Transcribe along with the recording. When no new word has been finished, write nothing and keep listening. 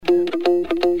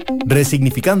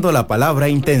Resignificando la palabra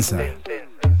intensa.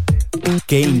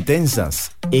 ¡Qué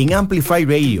intensas! En Amplify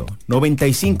Radio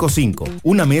 95.5,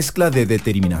 una mezcla de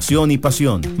determinación y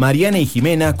pasión. Mariana y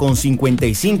Jimena con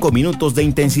 55 minutos de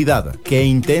intensidad. ¡Qué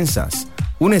intensas!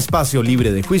 Un espacio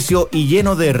libre de juicio y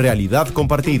lleno de realidad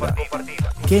compartida.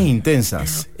 ¡Qué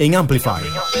intensas! En Amplify.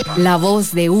 La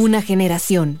voz de una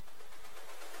generación.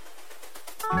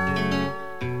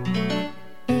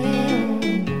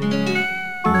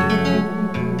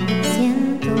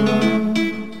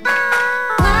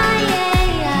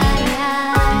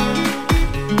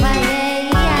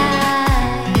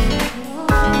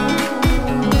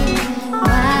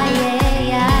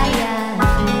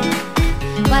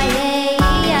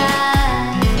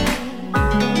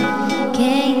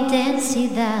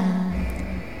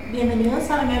 Bienvenidos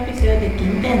a un nuevo episodio de Qué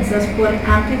Intensas por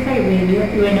Amplify Radio.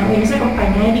 Y bueno, hoy nos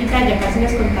acompaña Erica, ya casi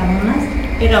les contamos más,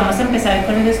 pero vamos a empezar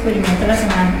con el descubrimiento de la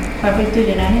semana. ¿Cuál fue el tuyo,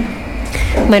 Irani?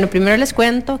 Bueno, primero les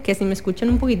cuento que si me escuchan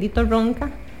un poquitito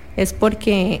ronca es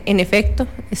porque en efecto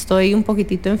estoy un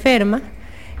poquitito enferma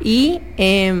y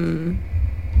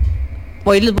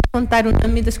hoy les voy a contar uno de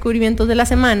mis descubrimientos de la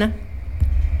semana,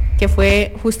 que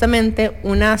fue justamente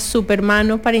una super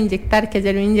mano para inyectar, que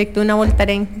ayer me inyecté una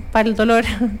Voltaren para el dolor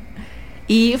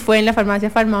y fue en la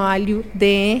farmacia Pharmavalue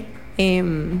de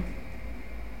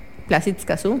Plaza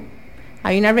Itzcazú.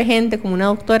 Hay una regente, como una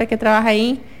doctora que trabaja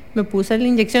ahí, me puso la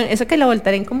inyección. Eso que la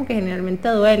Voltaren como que generalmente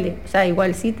duele, o sea,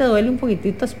 igual sí te duele un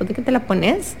poquitito después de que te la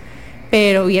pones,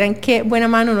 pero vieran qué buena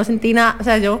mano, no sentí nada, o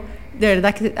sea, yo de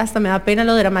verdad que hasta me da pena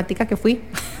lo dramática que fui.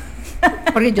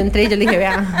 Porque yo entré y yo le dije,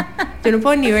 vea, yo no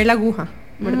puedo ni ver la aguja,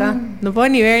 ¿verdad? No puedo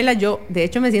ni verla. Yo, de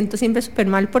hecho, me siento siempre súper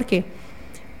mal porque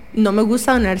no me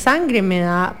gusta donar sangre, me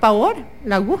da pavor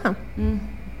la aguja.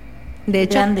 De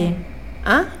hecho, grande.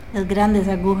 ¿Ah? Es grande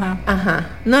esa aguja. Ajá.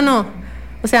 No.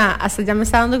 O sea, hasta ya me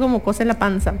está dando como cosa en la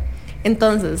panza.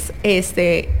 Entonces,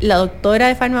 la doctora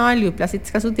de Pharmavalue, Plaza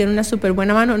Itzcazú, tiene una súper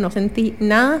buena mano, no sentí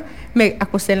nada. Me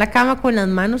acosté en la cama con las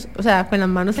manos, o sea, con las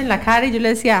manos en la cara y yo le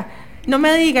decía, no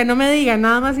me diga,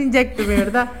 nada más inyécteme,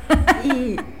 ¿verdad?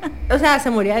 Y, o sea,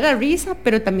 se moría de la risa,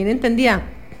 pero también entendía,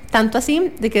 tanto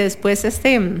así, de que después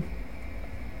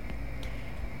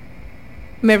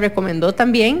me recomendó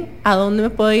también a dónde me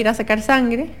puedo ir a sacar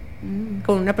sangre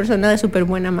con una persona de súper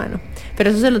buena mano. Pero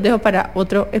eso se los dejo para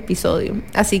otro episodio.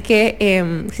 Así que,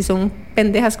 si son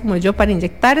pendejas como yo para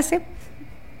inyectarse,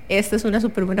 esta es una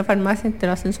súper buena farmacia, te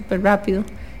lo hacen súper rápido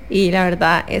y la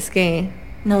verdad es que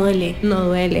no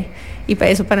duele. Y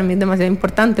eso para mí es demasiado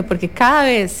importante porque cada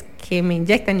vez que me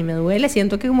inyectan y me duele,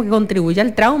 siento que como que contribuye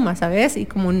al trauma, ¿sabes? Y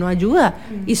como no ayuda,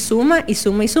 y suma.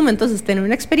 Entonces tener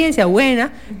una experiencia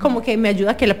buena como que me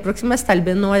ayuda a que la próxima vez tal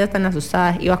vez no vaya tan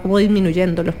asustada y va como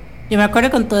disminuyéndolo. Yo me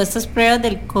acuerdo con todas estas pruebas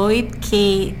del COVID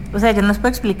que, o sea, yo no les puedo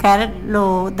explicar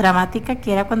lo dramática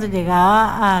que era cuando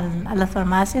llegaba a las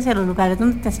farmacias y a los lugares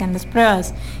donde te hacían las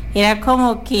pruebas. Era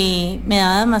como que me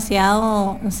daba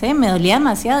demasiado, no sé, me dolía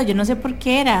demasiado, yo no sé por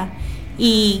qué era.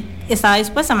 Y estaba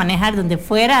dispuesta a manejar donde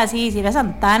fuera, así, si era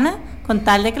Santana, con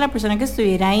tal de que la persona que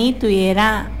estuviera ahí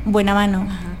tuviera buena mano.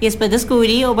 Ajá. Y después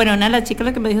descubrí, una de las chicas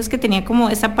lo que me dijo es que tenía como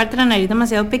esa parte de la nariz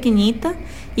demasiado pequeñita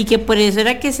y que por eso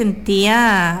era que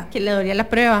sentía que le dolía la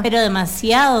prueba. Pero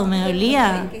demasiado, me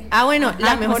dolía.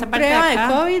 La mejor prueba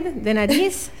de COVID de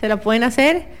nariz se la pueden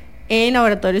hacer en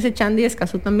laboratorios Echandi y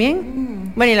Escazú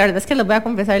también. Bueno, y la verdad es que les voy a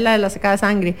confesar la de la sacada de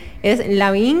sangre. Es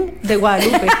Lavín de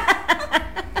Guadalupe.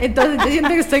 Entonces yo siento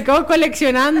que estoy como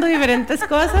coleccionando diferentes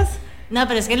cosas. No,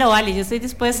 pero es que lo vale, yo estoy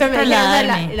dispuesta a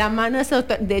trasladarme. La mano de ese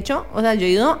doctor. De hecho, o sea,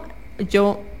 yo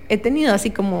he tenido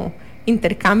así como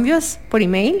intercambios por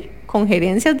email con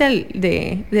gerencias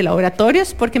de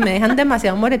laboratorios porque me dejan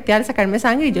demasiado moretear sacarme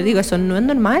sangre y yo digo, eso no es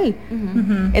normal.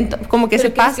 Como que pero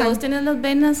se pasa. Vos tenés las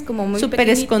venas como muy súper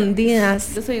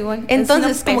escondidas. Yo soy igual.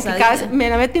 Entonces, como que cada vez me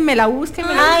la meto y me la busco y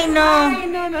me la Ay,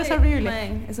 no, es horrible.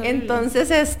 Es horrible.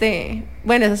 Entonces,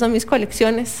 esas son mis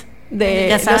colecciones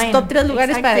de los top 3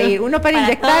 lugares para ir. Uno para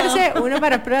inyectarse, uno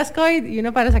para pruebas COVID y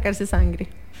uno para sacarse sangre.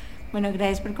 Bueno,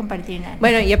 gracias por compartir.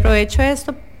 Bueno, y aprovecho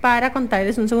esto para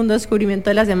contarles un segundo descubrimiento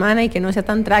de la semana y que no sea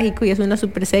tan trágico, y es una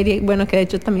super serie, bueno, que de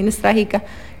hecho también es trágica,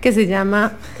 que se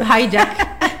llama Hijack.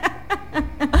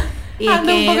 Y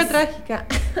anda un poco trágica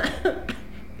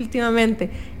últimamente.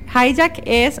 Hijack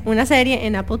es una serie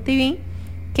en Apple TV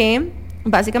que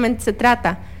básicamente se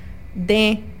trata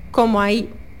de cómo hay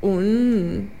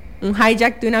un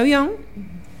hijack de un avión,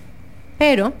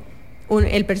 pero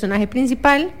el personaje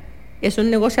principal es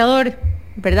un negociador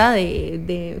 ¿verdad?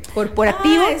 De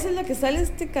corporativo. Esa es la que sale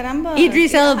caramba.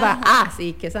 Idris Elba.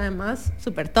 Sí, que es además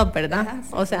súper top, ¿verdad? Ajá, sí,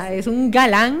 o sea, es un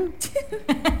galán.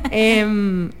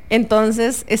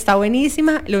 Entonces, está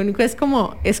buenísima. Lo único es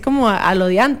como a lo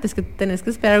de antes, que tenés que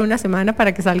esperar una semana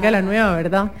para que salga la nueva,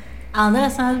 ¿verdad? ¿A dónde la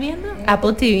estabas viendo?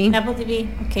 Apple TV. Apple TV,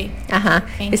 ok. Ajá.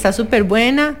 Okay. Está súper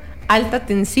buena, alta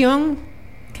tensión.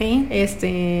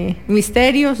 Okay.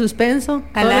 Misterio, suspenso,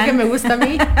 todo lo que me gusta a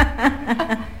mí.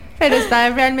 Pero está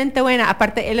realmente buena.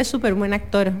 Aparte, él es súper buen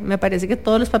actor. Me parece que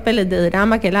todos los papeles de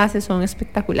drama que él hace son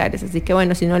espectaculares. Así que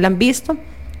bueno, si no lo han visto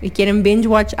y quieren binge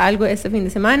watch algo este fin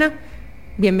de semana,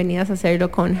 bienvenidas a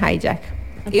hacerlo con Hijack.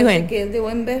 Y bueno, que es de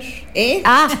buen ver.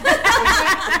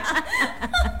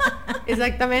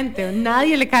 Exactamente.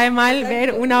 Nadie le cae mal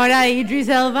ver una hora de Idris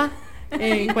Elba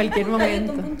en cualquier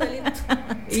momento.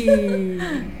 Y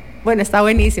bueno, está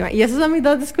buenísima. Y esos son mis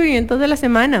 2 descubrimientos de la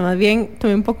semana. Más bien,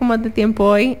 tuve un poco más de tiempo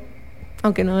hoy,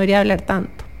 aunque no debería hablar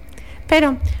tanto.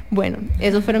 Pero bueno,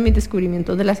 esos fueron mis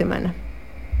descubrimientos de la semana.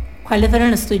 ¿Cuáles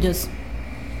fueron los tuyos?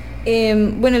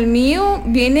 Bueno, el mío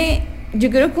viene, yo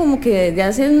creo como que de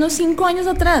hace unos 5 años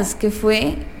atrás, que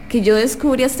fue que yo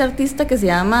descubrí a este artista que se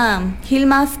llama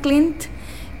Hilma Clint.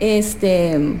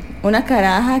 Una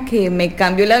caraja que me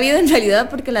cambió la vida en realidad,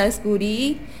 porque la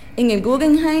descubrí en el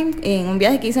Guggenheim, en un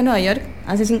viaje que hice a Nueva York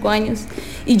hace 5 años,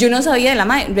 y yo no sabía de la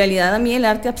madre. En realidad a mí el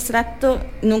arte abstracto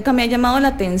nunca me ha llamado la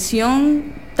atención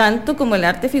tanto como el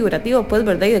arte figurativo, pues,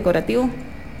 ¿verdad? Y decorativo.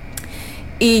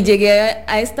 Y llegué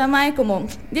a esta madre como,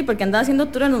 porque andaba haciendo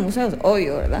tour en los museos,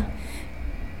 obvio, ¿verdad?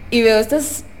 Y veo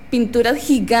estas pinturas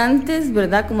gigantes,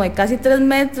 ¿verdad? Como de casi 3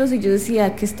 metros, y yo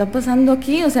decía, ¿qué está pasando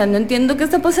aquí? O sea, no entiendo qué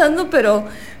está pasando, pero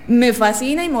me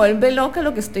fascina y me vuelve loca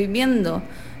lo que estoy viendo.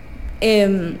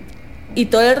 Y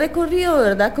todo el recorrido,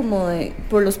 ¿verdad? Como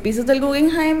por los pisos del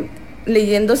Guggenheim,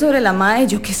 leyendo sobre la madre,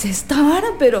 yo, ¿qué es esta vara?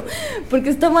 Pero, porque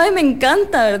esta madre me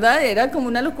encanta, ¿verdad? Era como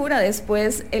una locura.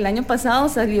 Después, el año pasado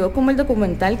salió como el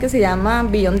documental que se llama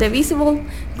Beyond the Visible,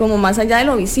 como más allá de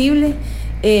lo visible.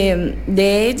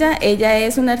 De ella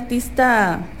es una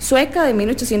artista sueca de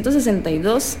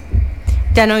 1862.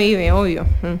 Ya no vive, obvio.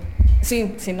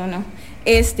 Sí, no.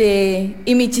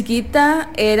 Y mi chiquita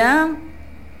era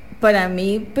para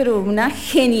mí, pero una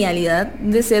genialidad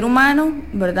de ser humano,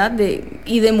 ¿verdad?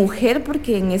 Y de mujer,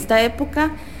 porque en esta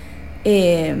época,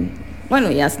 bueno,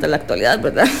 y hasta la actualidad,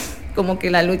 ¿verdad? Como que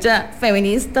la lucha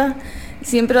feminista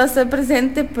siempre va a estar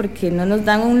presente, porque no nos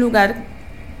dan un lugar,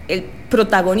 el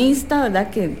protagonista,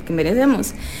 ¿verdad? Que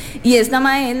merecemos. Y esta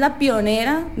mae es la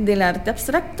pionera del arte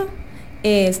abstracto,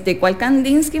 cual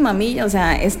Kandinsky, mamilla, o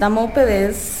sea, esta moped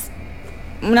es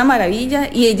una maravilla.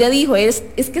 Y ella dijo, es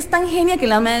que es tan genia, que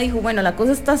la madre dijo, bueno, la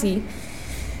cosa está así,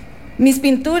 mis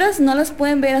pinturas no las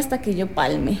pueden ver hasta que yo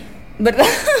palme, ¿verdad?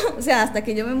 O sea, hasta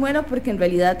que yo me muera, porque en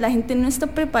realidad la gente no está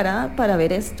preparada para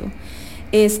ver esto.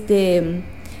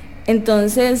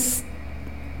 Entonces,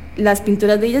 las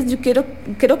pinturas de ellas yo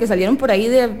creo que salieron por ahí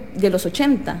de los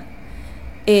 80.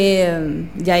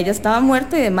 Ya ella estaba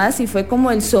muerta y demás, y fue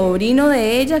como el sobrino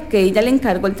de ella que ella le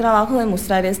encargó el trabajo de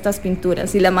mostrar estas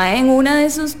pinturas. Y la mae en una de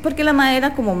esos, porque la mae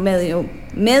era como medium,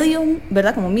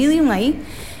 ¿verdad? Como medium ahí,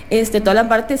 toda la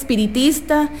parte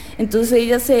espiritista. Entonces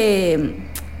ella se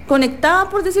conectaba,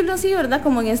 por decirlo así, ¿verdad?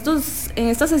 Como en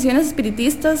estas sesiones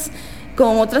espiritistas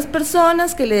con otras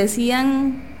personas que le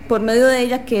decían por medio de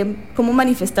ella cómo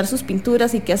manifestar sus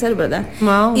pinturas y qué hacer, ¿verdad?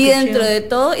 Wow, y dentro de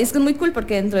todo, es que es muy cool,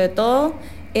 porque dentro de todo,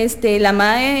 la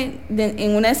mae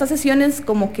en una de estas sesiones,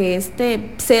 como que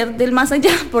ser del más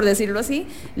allá, por decirlo así,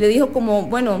 le dijo como,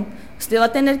 bueno, usted va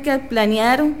a tener que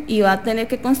planear y va a tener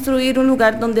que construir un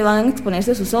lugar donde van a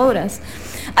exponerse sus obras.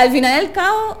 Al final del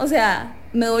cabo, o sea,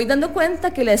 me doy dando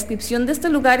cuenta que la descripción de este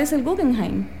lugar es el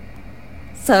Guggenheim,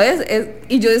 ¿sabes?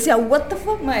 Y yo decía, what the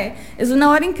fuck, mae, es una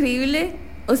obra increíble.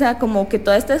 O sea, como que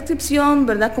toda esta descripción,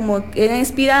 ¿verdad? Como en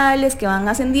espirales que van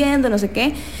ascendiendo, no sé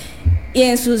qué. Y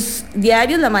en sus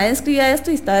diarios la madre escribía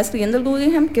esto, y estaba escribiendo el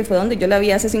Guggenheim, que fue donde yo la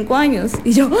vi hace 5 años.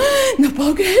 Y yo, no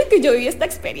puedo creer que yo viví esta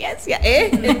experiencia,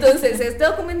 Entonces, este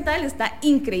documental está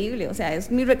increíble, o sea,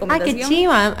 es mi recomendación. ¡Qué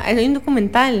chiva! Hay un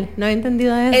documental, no había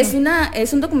entendido eso.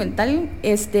 Es un documental,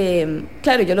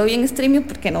 claro, yo lo vi en streaming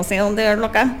porque no sé dónde verlo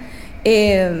acá.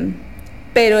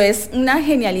 Pero es una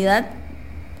genialidad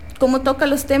cómo toca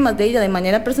los temas de ella de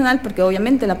manera personal, porque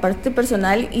obviamente la parte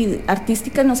personal y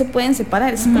artística no se pueden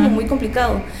separar, es como muy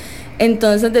complicado.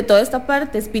 Entonces, de toda esta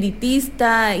parte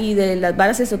espiritista y de las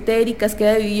varas esotéricas que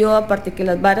ella vivió, aparte que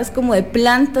las varas como de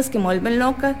plantas que me vuelven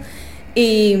loca,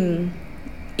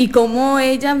 y cómo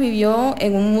ella vivió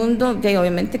en un mundo, ya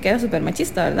obviamente que era súper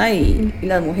machista, ¿verdad? Y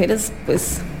las mujeres,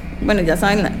 pues, bueno, ya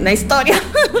saben la historia.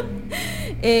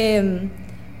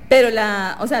 Pero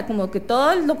o sea, como que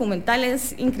todo el documental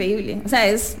es increíble. O sea,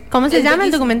 ¿Cómo se llama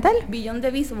el documental? Beyond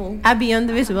the Visible. Beyond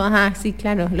the Visible, ajá, sí,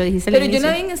 claro, lo dijiste al Pero inicio. yo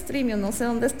la vi en streaming, no sé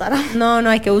dónde estará. No,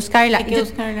 hay que buscarla.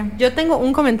 buscarla. Yo tengo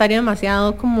un comentario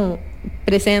demasiado como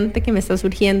presente que me está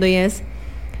surgiendo, y es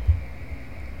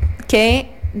que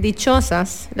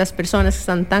dichosas las personas que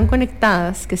están tan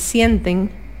conectadas, que sienten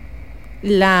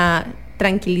la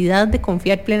tranquilidad de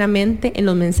confiar plenamente en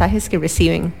los mensajes que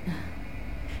reciben.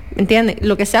 ¿Me entiende?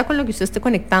 Lo que sea con lo que usted esté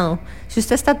conectado. Si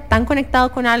usted está tan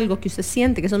conectado con algo que usted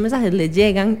siente que esos mensajes le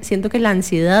llegan, siento que la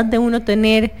ansiedad de uno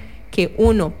tener que,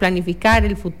 uno, planificar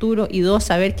el futuro, y dos,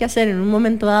 saber qué hacer en un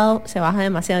momento dado, se baja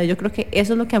demasiado. Yo creo que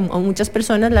eso es lo que a muchas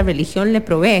personas la religión le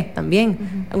provee también.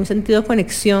 Un sentido de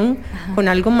conexión con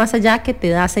algo más allá que te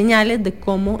da señales de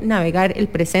cómo navegar el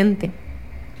presente.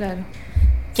 Claro.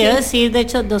 Quiero decir, de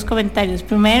hecho, 2 comentarios.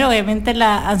 Primero, obviamente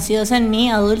la ansiosa en mí,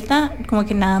 adulta, como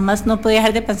que nada más no podía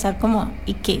dejar de pensar como,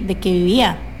 de qué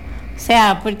vivía. O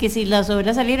sea, porque si las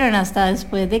obras salieron hasta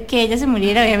después de que ella se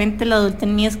muriera, obviamente la adulta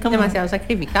en mí es como... demasiado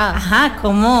sacrificada. Ajá,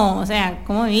 ¿cómo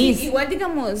vivís? Sí, igual,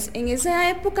 digamos, en esa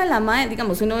época la madre,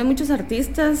 digamos, uno ve muchos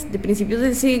artistas de principios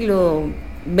del siglo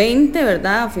XX,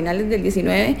 ¿verdad? A finales del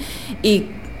XIX, y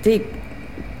sí,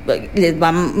 les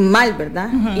va mal, ¿verdad?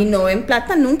 Y no ven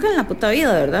plata nunca en la puta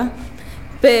vida, ¿verdad?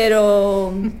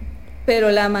 Pero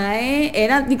la mae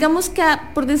era, digamos que,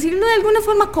 por decirlo de alguna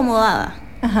forma, acomodada,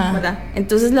 ¿verdad?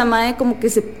 Entonces la mae como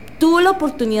que se tuvo la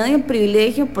oportunidad y el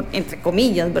privilegio, entre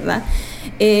comillas, ¿verdad?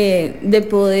 De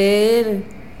poder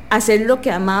hacer lo que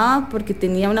amaba, porque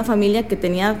tenía una familia que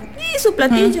tenía su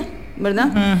platilla, ¿verdad?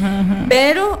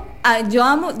 Pero yo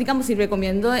amo, digamos, y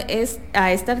recomiendo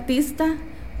a esta artista,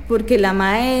 porque la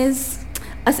mae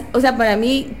o sea, para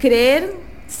mí,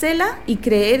 creérsela y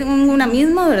creer en una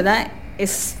misma, ¿verdad?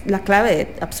 Es la clave de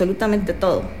absolutamente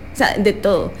todo, o sea, de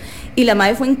todo. Y la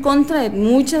mae fue en contra de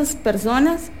muchas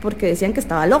personas porque decían que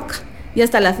estaba loca. Y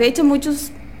hasta la fecha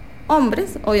muchos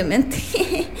hombres, obviamente,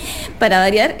 para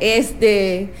variar,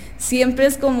 siempre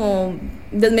es como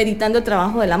desmeritando el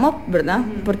trabajo de la MOP, ¿verdad?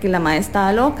 Porque la mae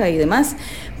estaba loca y demás.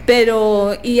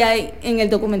 Pero, en el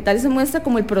documental se muestra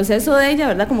como el proceso de ella,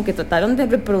 ¿verdad? Como que trataron de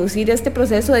reproducir este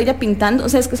proceso de ella pintando. O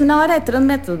sea, es que es una vara de 3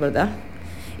 metros, ¿verdad?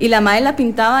 Y la mae la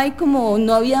pintaba ahí como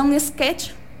no había un sketch,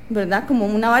 ¿verdad? Como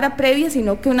una vara previa,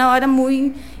 sino que una vara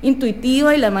muy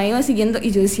intuitiva, y la mae iba siguiendo.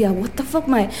 Y yo decía, what the fuck,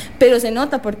 mae. Pero se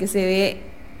nota porque se ve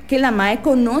que la mae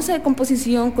conoce de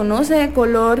composición, conoce de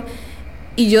color.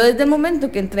 Y yo desde el momento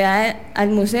que entré al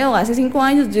museo hace 5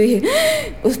 años, yo dije,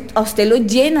 a usted lo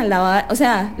llena la vara. O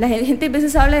sea, la gente a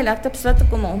veces habla del arte abstracto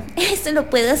como, esto lo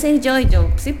puedo hacer yo. Y yo,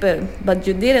 sí, pero but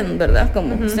you didn't, ¿verdad?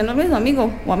 Como, usted no es mi amigo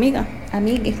o amiga,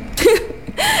 amigue.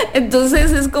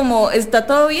 Entonces es como, está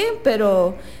todo bien,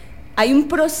 pero hay un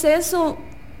proceso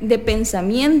de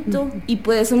pensamiento, y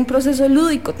puede ser un proceso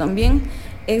lúdico también,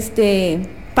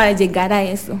 para llegar a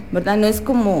eso, ¿verdad? No es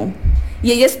como...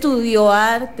 Y ella estudió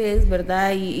artes,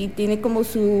 ¿verdad? Y tiene como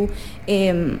su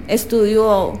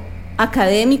estudio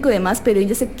académico y demás, pero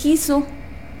ella se quiso,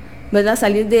 ¿verdad?,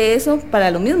 salir de eso para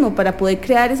lo mismo, para poder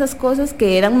crear esas cosas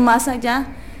que eran más allá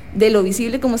de lo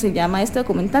visible, como se llama este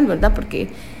documental, ¿verdad? Porque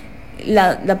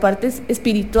la parte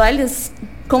espiritual es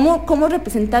cómo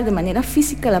representar de manera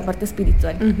física la parte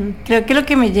espiritual. Creo que lo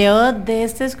que me llevo de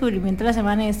este descubrimiento de la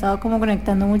semana, y he estado como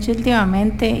conectando mucho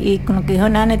últimamente, y con lo que dijo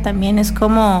Nane también, es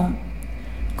como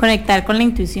conectar con la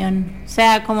intuición, o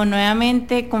sea, como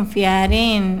nuevamente confiar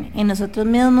en nosotros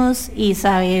mismos, y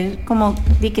saber como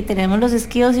de que tenemos los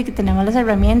skills y que tenemos las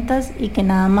herramientas, y que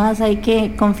nada más hay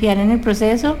que confiar en el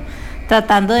proceso,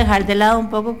 tratando de dejar de lado un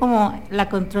poco como la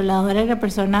controladora y la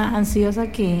persona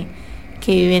ansiosa que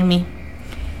vive en mí.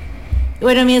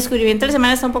 Bueno, mi descubrimiento de la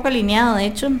semana está un poco alineado, de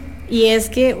hecho, y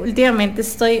es que últimamente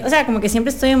o sea, como que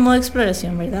siempre estoy en modo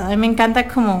exploración, ¿verdad? A mí me encanta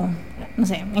como, no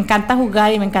sé, me encanta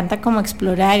jugar y me encanta como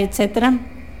explorar, etcétera.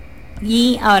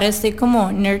 Y ahora estoy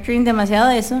como nurturing demasiado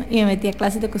de eso, y me metí a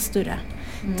clases de costura.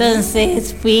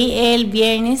 Entonces fui el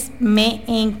viernes, me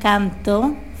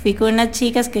encantó. Fui con unas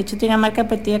chicas que de hecho tiene una marca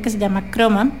deportiva que se llama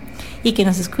Croma, y que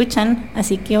nos escuchan,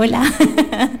 así que hola.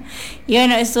 Y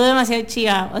bueno, estuvo demasiado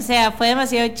chiva, o sea, fue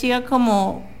demasiado chiva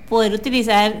como poder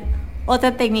utilizar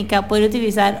otra técnica, poder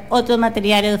utilizar otros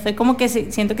materiales. Fue como que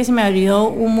siento que se me abrió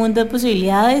un mundo de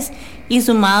posibilidades, y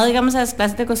sumado, digamos, a las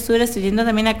clases de costura, estoy yendo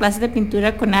también a clases de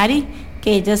pintura con Ari,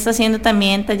 que ella está haciendo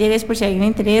también talleres por si a alguien le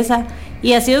interesa,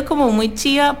 y ha sido como muy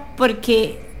chiva,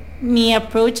 porque mi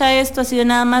approach a esto ha sido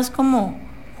nada más como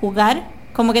jugar,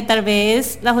 como que tal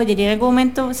vez la joyería en algún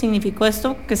momento significó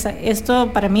esto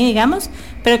para mí, digamos,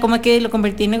 pero como que lo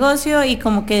convertí en negocio, y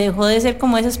como que dejó de ser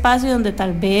como ese espacio donde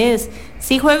tal vez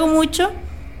sí juego mucho,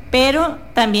 pero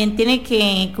también tiene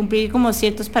que cumplir como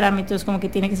ciertos parámetros, como que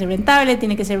tiene que ser rentable,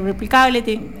 tiene que ser replicable,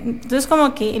 entonces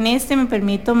como que en me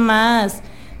permito más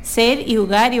ser y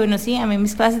jugar. Y bueno, sí, a mí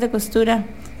mis clases de costura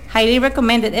highly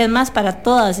recommended, es más, para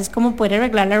todas, es como poder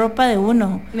arreglar la ropa de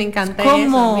uno. Me encanta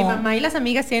eso. Mi mamá y las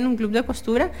amigas tienen un club de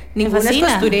costura, ninguna es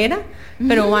costurera,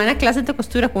 pero van a clases de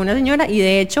costura con una señora, y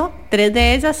de hecho 3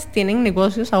 de ellas tienen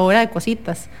negocios ahora de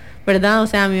cositas, ¿verdad? O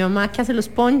sea, mi mamá que hace los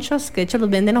ponchos, que de hecho los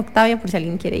vende en Octavia por si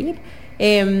alguien quiere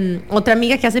ir. Otra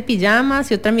amiga que hace pijamas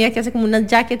y otra amiga que hace como unas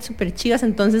jackets súper chivas.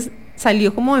 Entonces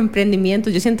salió como emprendimiento.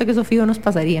 Yo siento que eso fijo nos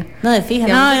pasaría. No, de fija.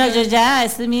 No, yo ya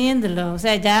estoy midiéndolo. O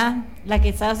sea, ya la que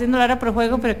estaba haciendo ahora por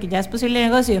juego, pero que ya es posible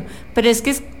negocio. Pero es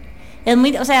que es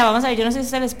muy, o sea, vamos a ver, yo no sé si a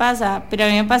ustedes les pasa, pero a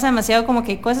mí me pasa demasiado como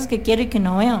que hay cosas que quiero y que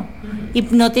no veo. Y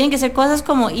no tienen que ser cosas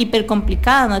como hiper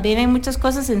complicadas, no tienen muchas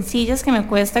cosas sencillas que me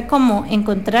cuesta como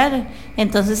encontrar.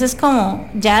 Entonces es como,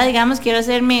 ya digamos, quiero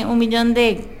hacerme 1 millón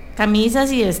de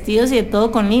camisas y vestidos y de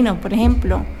todo con lino, por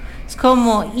ejemplo. Es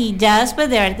como, y ya después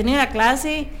de haber tenido la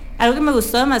clase, algo que me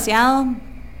gustó demasiado,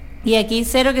 y aquí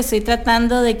cero que estoy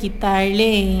tratando de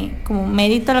quitarle como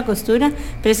mérito a la costura,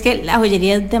 pero es que la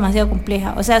joyería es demasiado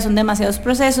compleja. O sea, son demasiados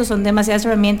procesos, son demasiadas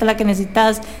herramientas las que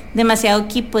necesitas, demasiado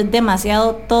equipo, es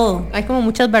demasiado todo. Hay como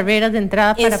muchas barreras de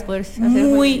entrada para poder hacer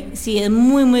joyería. Sí, es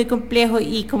muy, muy complejo,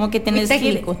 y como que tenés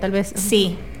técnico, tal vez.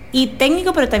 Sí, y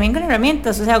técnico, pero también con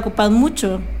herramientas, o sea, ocupas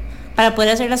mucho para poder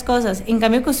hacer las cosas. En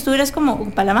cambio, costura es como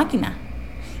ocupar la máquina.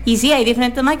 Y sí, hay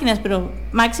diferentes máquinas, pero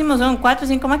máximo son 4 o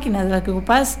 5 máquinas las que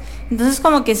ocupas. Entonces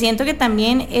como que siento que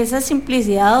también esa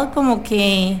simplicidad como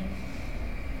que,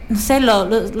 no sé,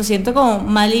 lo siento como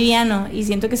más liviano, y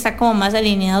siento que está como más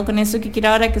alineado con esto que quiero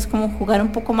ahora, que es como jugar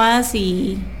un poco más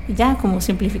y ya, como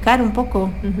simplificar un poco.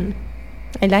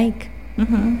 I like.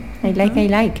 I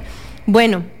like.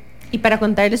 Bueno, y para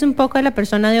contarles un poco de la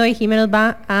persona de hoy, Jimé nos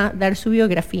va a dar su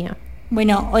biografía.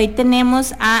 Bueno, hoy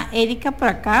tenemos a Erica por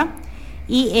acá.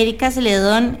 Y Erica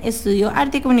Zeledón estudió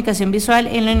arte y comunicación visual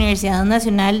en la Universidad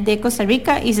Nacional de Costa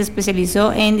Rica y se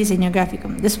especializó en diseño gráfico.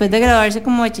 Después de graduarse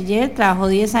como bachiller, trabajó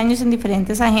 10 años en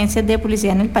diferentes agencias de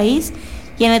publicidad en el país,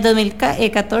 y en el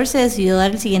 2014 decidió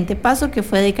dar el siguiente paso, que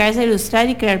fue dedicarse a ilustrar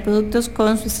y crear productos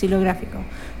con su estilo gráfico.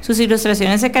 Sus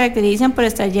ilustraciones se caracterizan por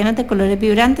estar llenas de colores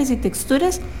vibrantes y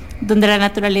texturas, donde la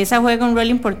naturaleza juega un rol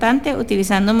importante,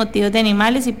 utilizando motivos de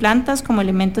animales y plantas como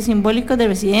elementos simbólicos de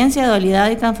residencia, dualidad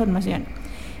y transformación.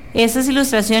 Estas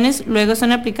ilustraciones luego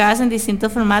son aplicadas en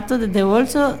distintos formatos, desde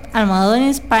bolso,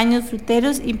 almohadones, paños,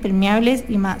 fruteros, impermeables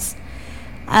y más.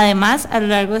 Además, a lo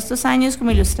largo de estos años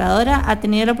como ilustradora, ha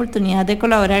tenido la oportunidad de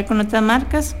colaborar con otras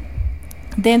marcas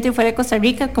dentro y fuera de Costa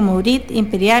Rica, como Urit,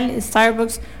 Imperial,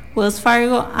 Starbucks, Wells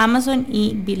Fargo, Amazon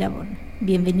y Billabong.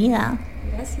 Bienvenida.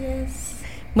 Gracias.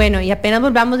 Bueno, y apenas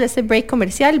volvamos de este break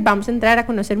comercial, vamos a entrar a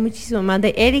conocer muchísimo más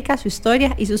de Erica, su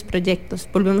historia y sus proyectos.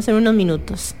 Volvemos en unos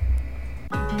minutos.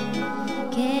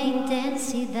 Qué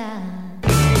intensidad.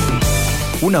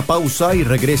 Una pausa y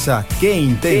regresa Qué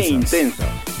Intensas.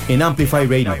 En Amplify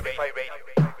Radio.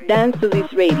 Dance to this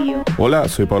radio. Hola,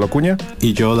 soy Pablo Acuña.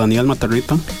 Y yo, Daniel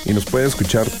Matarrita. Y nos puede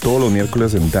escuchar todos los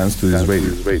miércoles en Dance to this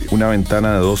radio. Una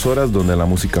ventana de 2 horas donde la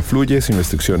música fluye sin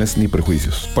restricciones ni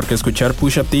prejuicios. Porque escuchar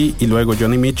Pusha T y luego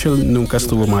Johnny Mitchell nunca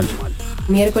estuvo mal.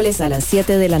 Miércoles a las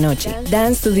 7 de la noche.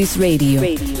 Dance to this radio.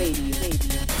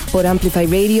 Por Amplify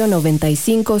Radio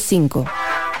 95.5.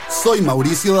 Soy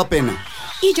Mauricio da Pena.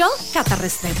 Y yo, Cata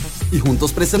Restrepo. Y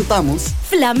juntos presentamos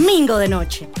Flamingo de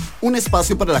Noche, un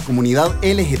espacio para la comunidad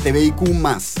LGTBIQ+.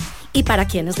 y para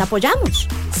quienes la apoyamos.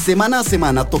 Semana a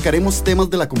semana tocaremos temas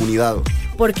de la comunidad.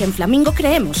 Porque en Flamingo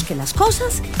creemos que las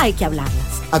cosas hay que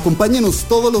hablarlas. Acompáñenos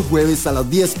todos los jueves a las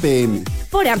 10 p.m.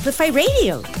 Por Amplify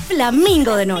Radio,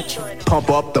 Flamingo de Noche. Pump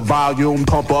up the volume,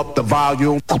 pump up the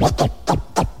volume.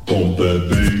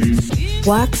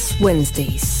 Wax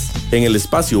Wednesdays. En el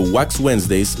espacio Wax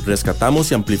Wednesdays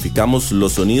rescatamos y amplificamos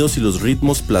los sonidos y los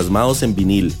ritmos plasmados en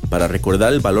vinil para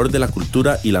recordar el valor de la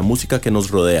cultura y la música que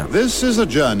nos rodea. This is a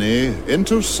journey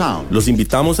into sound. Los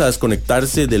invitamos a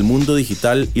desconectarse del mundo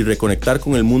digital y reconectar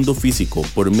con el mundo físico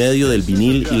por medio del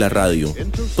vinil y la radio.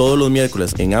 Todos los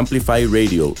miércoles en Amplify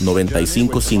Radio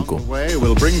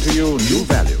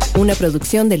 95.5. Una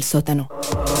producción del Sótano.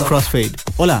 Crossfade.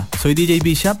 Hola, soy DJ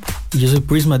Bishop y yo soy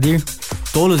Prisma Deer.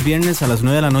 Todos los viernes a las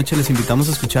 9 de la noche les invitamos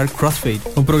a escuchar Crossfade,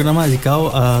 un programa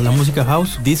dedicado a la música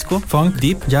house, disco, funk,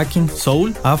 deep, jacking,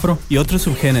 soul, afro y otros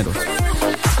subgéneros.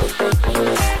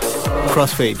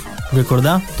 Crossfade.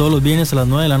 Recordá, todos los viernes a las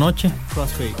 9 de la noche.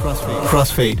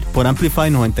 Crossfade, por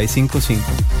Amplify 95.5.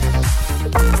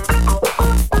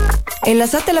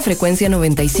 Enlazate a la frecuencia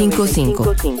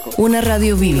 95.5, una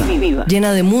radio viva,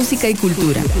 llena de música y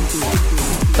cultura.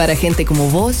 Para gente como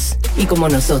vos y como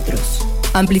nosotros.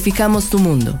 Amplificamos tu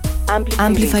mundo.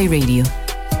 Amplify Radio.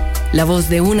 La voz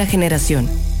de una generación.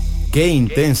 Qué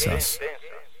intensas.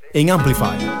 En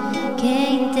Amplify. Qué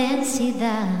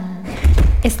intensidad.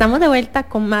 Estamos de vuelta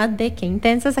con más de Qué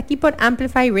Intensas aquí por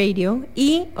Amplify Radio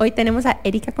y hoy tenemos a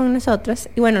Erika con nosotros.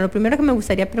 Y bueno, lo primero que me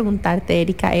gustaría preguntarte,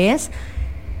 Erika, es,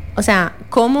 o sea,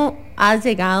 ¿cómo has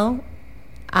llegado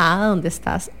a donde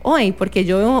estás hoy? Porque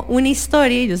yo veo una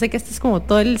historia, y yo sé que esto es como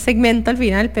todo el segmento al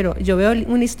final, pero yo veo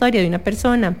una historia de una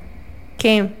persona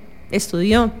que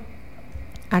estudió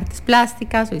artes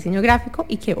plásticas o diseño gráfico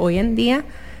y que hoy en día,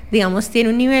 digamos, tiene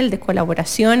un nivel de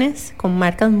colaboraciones con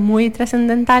marcas muy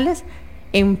trascendentales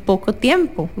en poco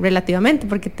tiempo, relativamente,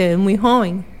 porque te ves muy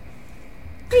joven.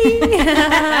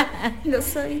 Lo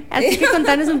soy. Así que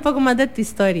contanos un poco más de tu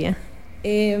historia.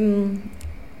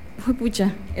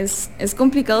 Pucha, es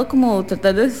complicado como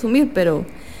tratar de resumir, pero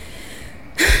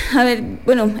a ver,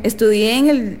 bueno, estudié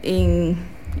en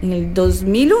el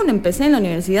 2001, empecé en la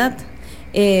universidad.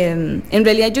 En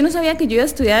realidad yo no sabía que yo iba a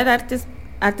estudiar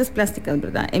artes plásticas,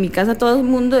 ¿verdad? En mi casa todo el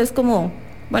mundo es como,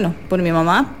 bueno, por mi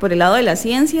mamá, por el lado de las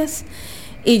ciencias.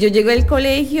 Y yo llegué al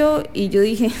colegio y yo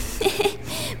dije,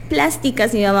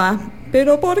 plásticas, y mi mamá,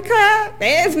 ¿pero por qué?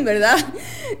 Es verdad.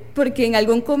 Porque en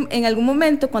algún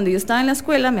momento, cuando yo estaba en la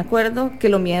escuela, me acuerdo que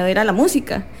lo mío era la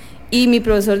música. Y mi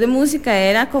profesor de música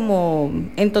era como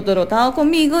entotorotado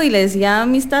conmigo y le decía a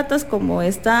mis tatas, como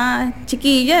esta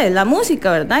chiquilla es la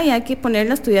música, ¿verdad? Y hay que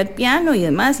ponerla a estudiar piano y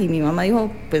demás. Y mi mamá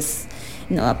dijo, pues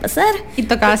no va a pasar. ¿Y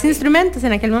tocabas instrumentos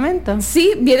en aquel momento?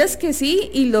 Sí, vieras que sí,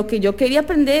 y lo que yo quería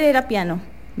aprender era piano,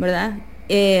 ¿verdad?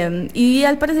 Y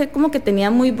al parecer como que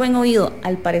tenía muy buen oído,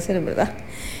 al parecer, ¿verdad?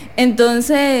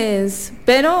 Entonces,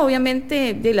 pero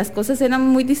obviamente las cosas eran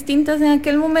muy distintas en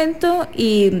aquel momento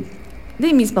y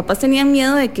mis papás tenían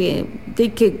miedo de que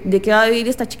va a vivir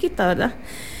esta chiquita, ¿verdad?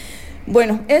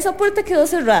 Bueno, esa puerta quedó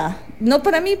cerrada, no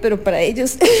para mí, pero para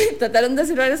ellos. Trataron de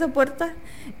cerrar esa puerta,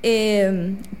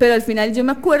 pero al final yo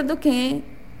me acuerdo que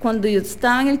cuando yo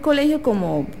estaba en el colegio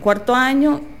como cuarto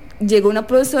año, llegó una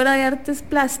profesora de artes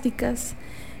plásticas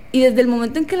y desde el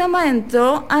momento en que la madre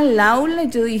entró al aula,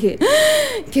 yo dije,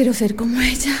 quiero ser como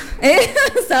ella,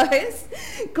 ¿sabes?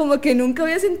 Como que nunca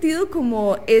había sentido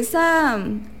como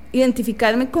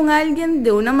identificarme con alguien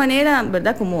de una manera,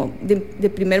 ¿verdad? Como de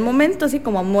primer momento, así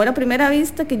como amor a primera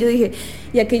vista, que yo dije,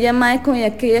 y aquella madre con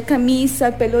aquella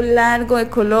camisa, pelo largo, de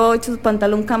colochos,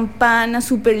 pantalón campana,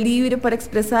 súper libre para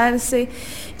expresarse.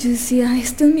 Yo decía,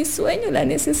 este es mi sueño, la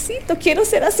necesito, quiero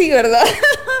ser así, ¿verdad?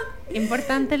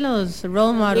 Importante los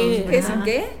role models, ¿verdad?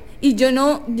 ¿Qué? Y yo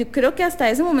creo que hasta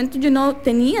ese momento yo no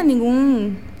tenía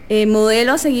ningún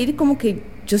modelo a seguir como que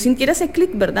yo sintiera ese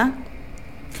clic, ¿verdad?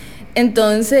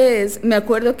 Entonces me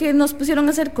acuerdo que nos pusieron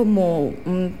a hacer como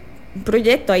un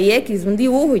proyecto ahí X, un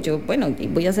dibujo, y yo, bueno,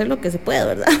 voy a hacer lo que se pueda,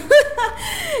 ¿verdad?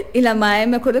 Y la madre,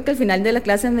 me acuerdo que al final de la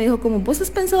clase me dijo como, ¿vos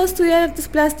has pensado estudiar artes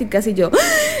plásticas? Y yo,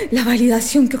 la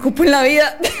validación que ocupo en la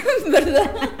vida,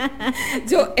 ¿verdad?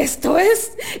 Yo, esto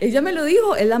es, ella me lo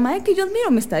dijo, es la madre que yo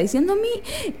admiro, me está diciendo a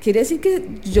mí, quiere decir que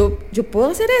yo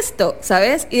puedo hacer esto,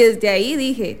 ¿sabes? Y desde ahí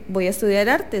dije, voy a estudiar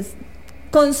artes.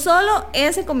 Con solo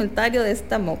ese comentario de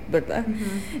esta mob, ¿verdad?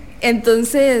 Uh-huh.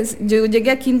 Entonces, yo llegué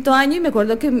a quinto año y me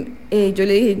acuerdo que yo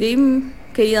le dije,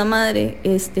 querida madre,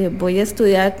 voy a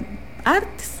estudiar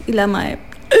artes. Y la madre,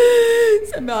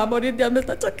 se me va a morir de hambre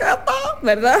esta chaqueta,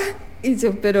 ¿verdad? Y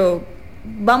yo, pero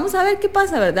vamos a ver qué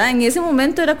pasa, ¿verdad? En ese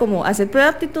momento era como hacer prueba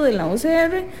de aptitud en la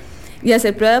UCR y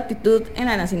hacer prueba de aptitud en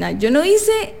la nacional. Yo no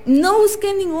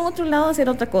busqué en ningún otro lado hacer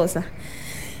otra cosa.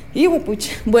 Y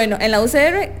pucha, bueno, en la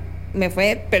UCR me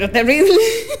fue, pero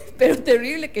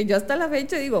terrible, que yo hasta la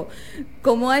fecha digo,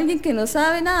 como alguien que no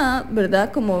sabe nada,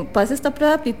 ¿verdad? Como pasa esta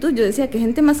prueba de aptitud, yo decía, ¿qué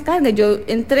gente más carga? Yo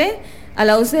entré a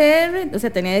la UCR, o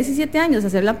sea, tenía 17 años a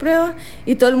hacer la prueba,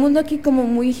 y todo el mundo aquí como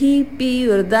muy hippie,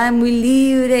 ¿verdad? Muy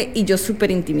libre, y yo súper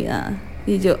intimidada.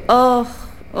 Y yo,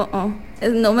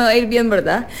 no me va a ir bien,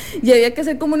 ¿verdad? Y había que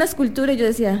hacer como una escultura, y yo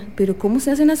decía, pero ¿cómo se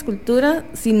hace una escultura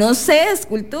si no sé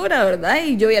escultura, verdad?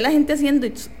 Y yo veía a la gente haciendo,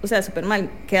 o sea, súper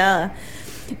mal quedada.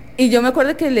 Y yo me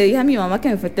acuerdo que le dije a mi mamá que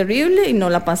me fue terrible y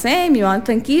no la pasé, y mi mamá,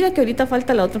 tranquila, que ahorita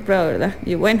falta la otra prueba, ¿verdad?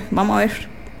 Y bueno, vamos a ver.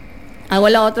 Hago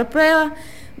la otra prueba,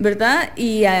 ¿verdad?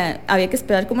 Y había que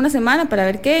esperar como una semana para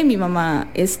ver qué, y mi mamá,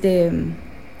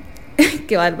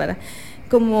 qué bárbara.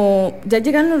 Como ya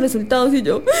llegan los resultados y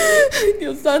yo, ay,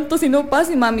 Dios santo, si no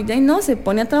pasa, y mami, ya no, se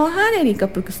pone a trabajar, Erika,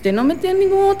 porque usted no metió en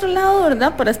ningún otro lado,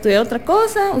 ¿verdad? Para estudiar otra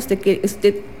cosa, usted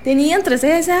tenía entre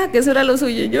cejas, que eso era lo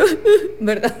suyo, yo,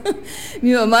 ¿verdad?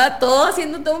 Mi mamá,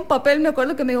 haciendo todo un papel, me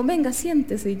acuerdo que me dijo, venga,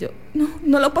 siéntese, y yo,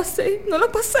 no lo pasé,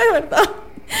 ¿verdad?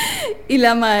 Y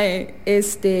la mae,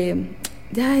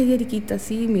 ay, Eriquita,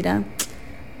 sí, mira,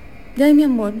 ay, mi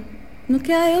amor, no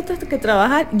queda de otra que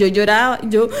trabajar. Yo lloraba,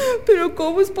 pero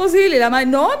 ¿cómo es posible? Y la madre,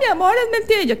 no, mi amor, es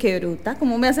mentira. Y yo, qué bruta,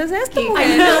 ¿cómo me haces esto?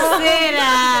 ¡Ay,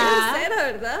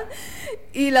 grosera, ¿verdad?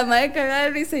 Y la madre cagada de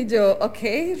risa y yo, ok,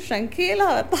 tranquila,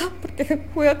 ¿verdad? Porque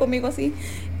juega conmigo así.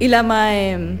 Y la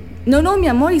madre, no, mi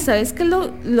amor, y ¿sabes qué es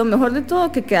lo mejor de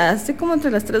todo? Que quedaste como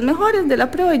entre las 3 mejores de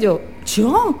la prueba. Y yo,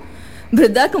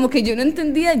 ¿verdad? Como que yo no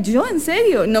entendía, en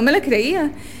serio, no me la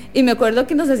creía. Y me acuerdo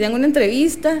que nos hacían una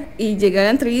entrevista y llegué a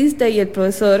la entrevista y el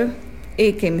profesor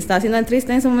que me estaba haciendo la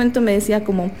entrevista en ese momento me decía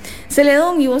como,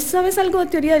 Zeledón, ¿y vos sabes algo de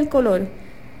teoría del color?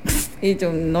 Y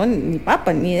yo, no, ni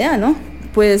papa, ni idea, ¿no?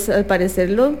 Pues al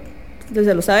parecer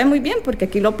se lo sabe muy bien porque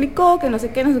aquí lo aplicó, que no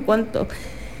sé qué, no sé cuánto.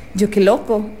 Yo, qué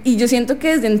loco. Y yo siento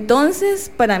que desde entonces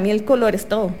para mí el color es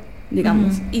todo,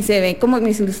 digamos. Y se ve como en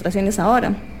mis ilustraciones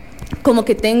ahora. Como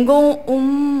que tengo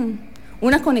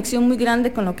una conexión muy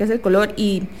grande con lo que es el color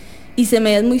y se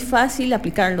me es muy fácil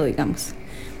aplicarlo, digamos.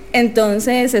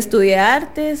 Entonces estudié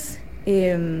artes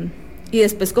y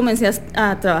después comencé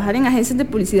a trabajar en agencias de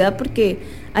publicidad porque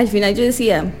al final yo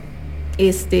decía,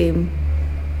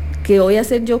 ¿qué voy a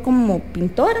hacer yo como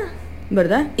pintora?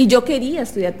 ¿Verdad? Y yo quería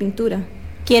estudiar pintura.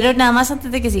 Quiero nada más,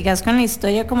 antes de que sigas con la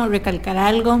historia, como recalcar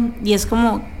algo, y es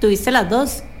como, tuviste las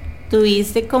dos.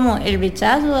 Tuviste como el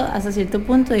rechazo hasta cierto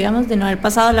punto, digamos, de no haber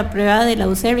pasado la prueba de la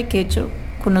UCR, que de hecho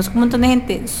conozco un montón de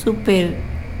gente súper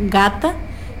gata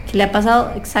que le ha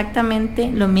pasado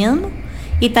exactamente lo mismo.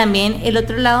 Y también el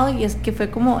otro lado, y es que fue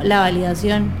como la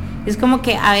validación. Es como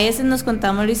que a veces nos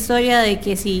contamos la historia de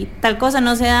que si tal cosa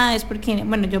no se da es porque,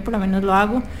 bueno, yo por lo menos lo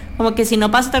hago, como que si no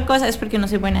pasa tal cosa es porque no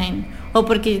soy buena en, o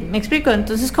porque, me explico,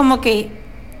 entonces como que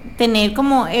tener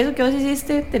como eso que vos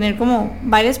hiciste, tener como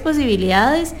varias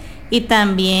posibilidades. Y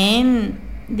también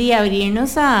de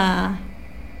abrirnos a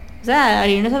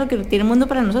lo que tiene el mundo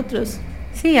para nosotros.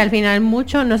 Sí, al final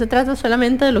mucho no se trata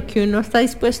solamente de lo que uno está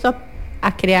dispuesto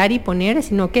a crear y poner,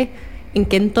 sino que en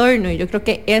qué entorno. Y yo creo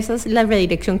que esa es la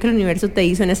redirección que el universo te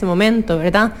hizo en ese momento,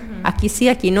 ¿verdad? Aquí sí,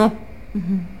 aquí no.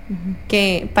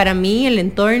 Que para mí el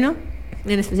entorno,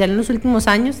 en especial en los últimos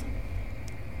años,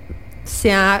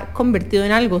 se ha convertido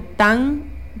en algo tan,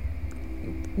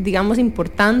 digamos,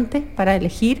 importante para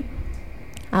elegir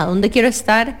a dónde quiero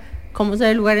estar, cómo sea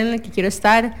el lugar en el que quiero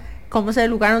estar, cómo sea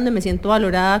el lugar donde me siento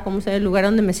valorada, cómo sea el lugar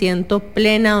donde me siento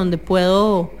plena, donde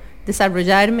puedo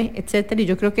desarrollarme, etcétera. Y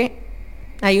yo creo que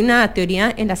hay una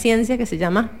teoría en la ciencia que se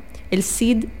llama el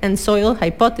Seed and Soil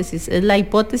Hypothesis. Es la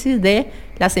hipótesis de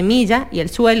la semilla y el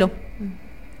suelo.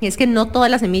 Y es que no todas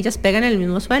las semillas pegan en el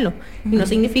mismo suelo. Y no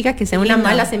significa que sea una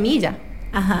mala semilla.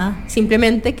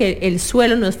 Simplemente que el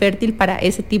suelo no es fértil para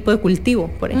ese tipo de cultivo,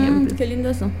 por ejemplo. Qué lindo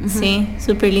eso. Sí,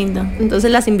 súper lindo. Entonces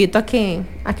las invito a que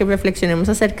reflexionemos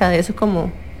acerca de eso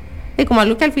como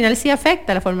algo que al final sí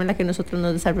afecta la forma en la que nosotros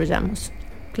nos desarrollamos.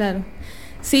 Claro.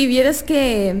 Sí, vieras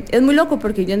que es muy loco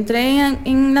porque yo entré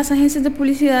en las agencias de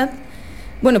publicidad.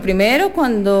 Bueno, primero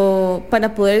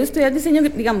para poder estudiar diseño,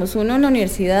 digamos, uno en la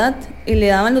universidad le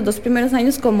daban los 2 primeros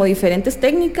años como diferentes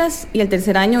técnicas y el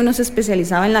tercer año uno se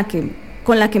especializaba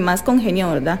con la que más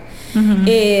congenió, ¿verdad?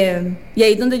 Y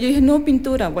ahí donde yo dije, no,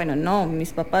 pintura. Bueno, no,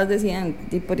 mis papás decían,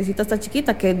 pobrecita está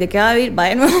chiquita, ¿de qué va a vivir? Va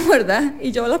de nuevo, ¿verdad?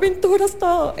 Y yo, la pintura es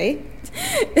todo,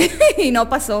 y no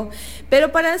pasó.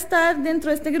 Pero para estar dentro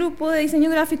de este grupo de diseño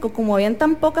gráfico, como habían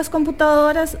tan pocas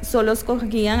computadoras, solo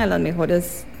escogían a las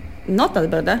mejores notas,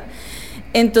 ¿verdad?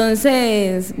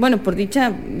 Entonces, bueno, por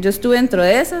dicha, yo estuve dentro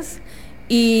de esas,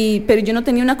 pero yo no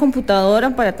tenía una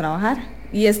computadora para trabajar.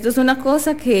 Y esto es una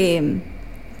cosa que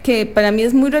para mí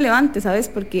es muy relevante, ¿sabes?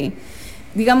 Porque,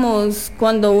 digamos,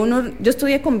 yo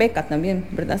estudié con beca también,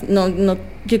 ¿verdad? No,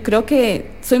 yo creo que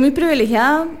soy muy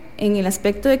privilegiada en el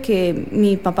aspecto de que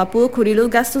mi papá pudo cubrir los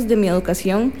gastos de mi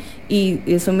educación y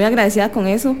soy muy agradecida con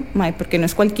eso, mae, porque no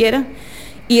es cualquiera.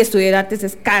 Y estudiar artes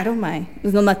es caro, mae.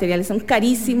 Los materiales son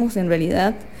carísimos en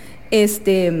realidad.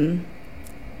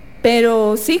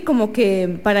 Pero sí, como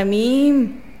que para mí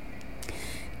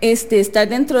estar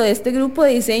dentro de este grupo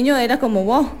de diseño era como,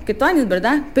 wow, qué tuanis,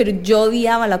 ¿verdad? Pero yo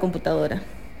odiaba la computadora.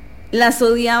 Las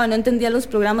odiaba, no entendía los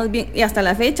programas bien. Y hasta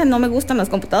la fecha no me gustan las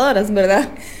computadoras, ¿verdad?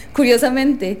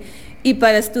 Curiosamente. Y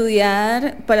para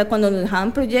estudiar, para cuando nos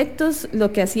dejaban proyectos,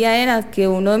 lo que hacía era que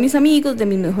uno de mis amigos, de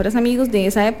mis mejores amigos de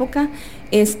esa época,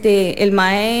 el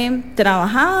mae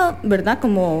trabajaba, ¿verdad?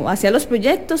 Como hacía los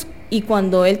proyectos, y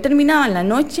cuando él terminaba en la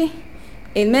noche,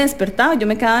 él me despertaba, yo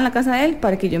me quedaba en la casa de él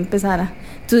para que yo empezara.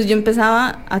 Entonces yo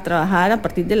empezaba a trabajar a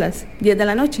partir de las 10 de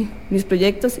la noche, mis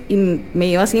proyectos, y me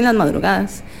iba así en las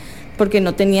madrugadas. porque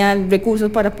no tenía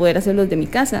recursos para poder hacerlo desde mi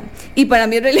casa. Y para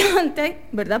mí es relevante,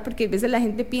 ¿verdad? Porque a veces la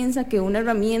gente piensa que una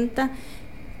herramienta,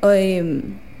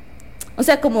 o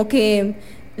sea, como que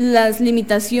las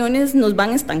limitaciones nos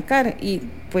van a estancar, y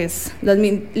pues las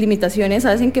limitaciones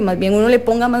hacen que más bien uno le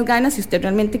ponga más ganas si usted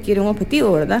realmente quiere un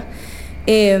objetivo, ¿verdad?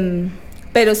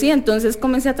 Pero sí, entonces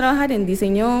comencé a trabajar en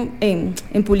diseño,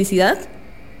 en publicidad,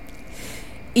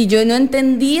 y yo no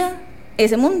entendía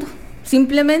ese mundo,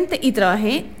 simplemente, y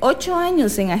trabajé 8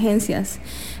 años en agencias.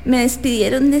 Me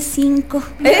despidieron de 5.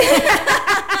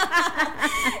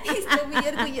 Estoy muy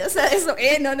orgullosa de eso.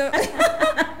 No.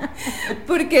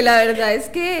 Porque la verdad es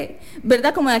que,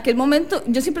 ¿verdad? Como en aquel momento,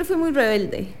 yo siempre fui muy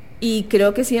rebelde, y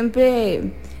creo que siempre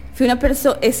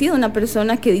he sido una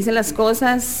persona que dice las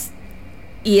cosas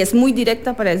y es muy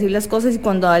directa para decir las cosas, y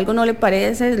cuando algo no le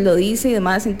parece lo dice y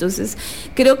demás. Entonces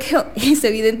creo que es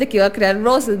evidente que iba a crear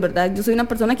roces, ¿verdad? Yo soy una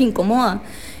persona que incomoda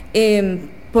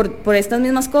por estas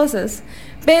mismas cosas,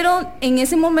 pero en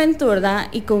ese momento, ¿verdad?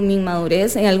 Y con mi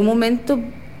inmadurez, en algún momento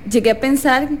llegué a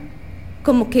pensar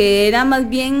como que era más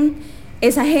bien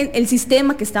el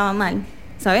sistema que estaba mal,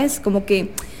 ¿sabes? Como que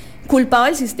culpaba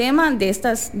el sistema de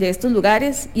estos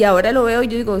lugares, y ahora lo veo y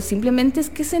yo digo, simplemente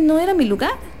es que ese no era mi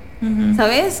lugar.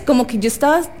 ¿Sabes? Como que yo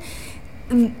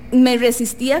me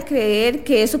resistía a creer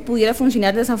que eso pudiera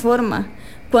funcionar de esa forma,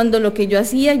 cuando lo que yo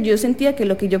hacía, yo sentía que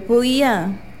lo que yo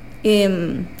podía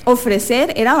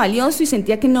ofrecer era valioso, y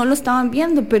sentía que no lo estaban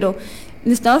viendo, pero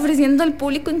le estaba ofreciendo al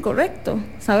público incorrecto,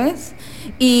 ¿sabes?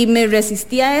 Y me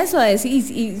resistía a eso, a decir,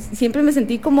 y siempre me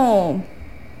sentí como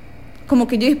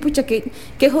que yo dije, pucha,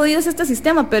 qué jodido es este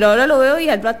sistema, pero ahora lo veo y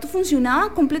al rato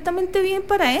funcionaba completamente bien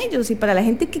para ellos y para la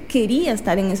gente que quería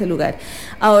estar en ese lugar.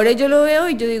 Ahora yo lo veo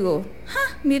y yo digo,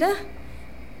 mira,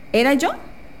 era yo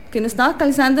que no estaba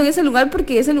calzando en ese lugar,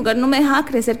 porque ese lugar no me dejaba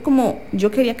crecer como yo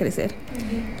quería crecer.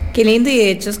 Qué lindo, y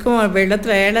de hecho es como volverlo a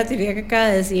traer a la teoría que acaba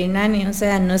de decir Nani, o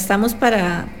sea, no estamos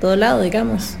para todo lado,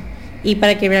 digamos, y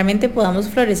para que realmente podamos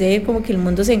florecer, como que el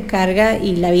mundo se encarga,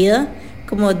 y la vida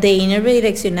como de irnos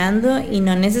redireccionando, y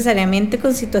no necesariamente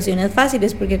con situaciones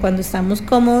fáciles, porque cuando estamos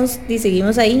cómodos y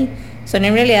seguimos ahí, son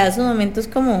en realidad esos momentos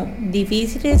como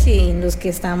difíciles y en los que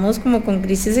estamos como con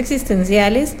crisis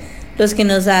existenciales los que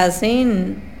nos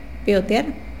hacen pivotear.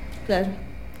 Claro.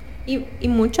 Y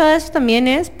mucho de eso también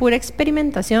es pura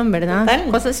experimentación, ¿verdad? Total.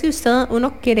 Cosas que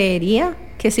uno creería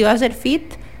que sí va a ser fit,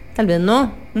 tal vez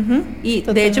no. Y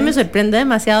totalmente. De hecho me sorprende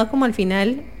demasiado como al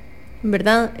final,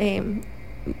 ¿verdad?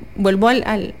 Vuelvo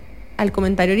al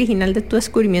comentario original de tu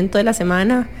descubrimiento de la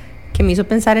semana, que me hizo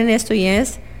pensar en esto, y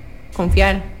es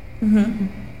confiar,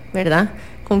 ¿verdad?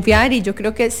 Confiar, y yo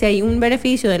creo que si hay un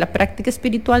beneficio de la práctica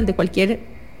espiritual de cualquier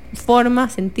forma,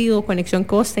 sentido, conexión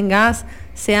que vos tengas,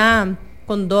 sea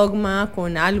con dogma,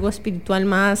 con algo espiritual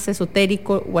más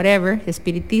esotérico, whatever,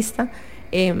 espiritista,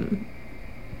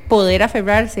 poder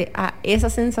aferrarse a esa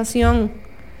sensación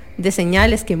de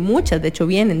señales que muchas de hecho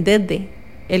vienen desde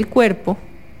el cuerpo,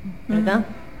 ¿verdad?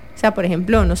 O sea, por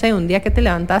ejemplo, no sé, un día que te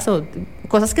levantas, o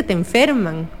cosas que te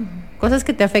enferman, cosas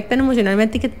que te afectan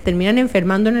emocionalmente y que te terminan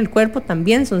enfermando en el cuerpo,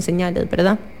 también son señales,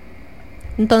 ¿verdad?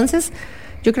 Entonces,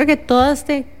 yo creo que todo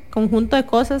este conjunto de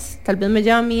cosas tal vez me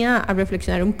lleva a mí a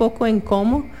reflexionar un poco en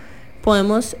cómo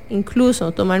podemos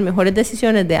incluso tomar mejores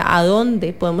decisiones de a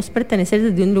dónde podemos pertenecer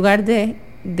desde un lugar de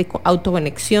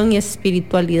autoconexión y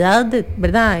espiritualidad,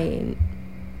 ¿verdad?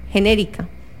 Genérica.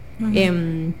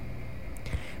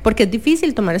 Porque es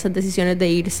difícil tomar esas decisiones de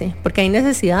irse, porque hay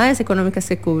necesidades económicas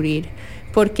que cubrir,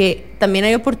 porque también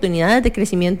hay oportunidades de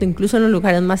crecimiento incluso en los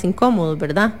lugares más incómodos,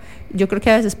 ¿verdad? Yo creo que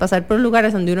a veces pasar por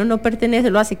lugares donde uno no pertenece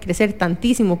lo hace crecer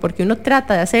tantísimo, porque uno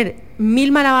trata de hacer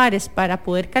 1000 malabares para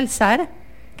poder calzar,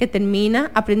 que termina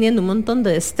aprendiendo un montón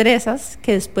de destrezas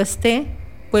que después te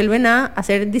vuelven a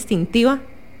hacer distintiva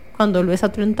cuando lo ves a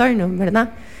otro entorno,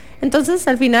 ¿verdad? Entonces,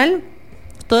 al final,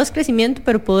 todo es crecimiento,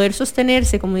 pero poder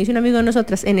sostenerse, como dice un amigo de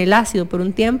nosotras, en el ácido por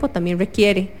un tiempo también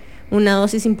requiere una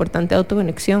dosis importante de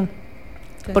autoconexión.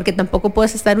 Claro. Porque tampoco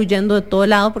puedes estar huyendo de todo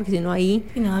lado, porque si no ahí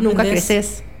nunca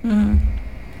creces.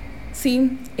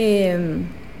 Sí,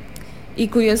 y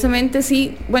curiosamente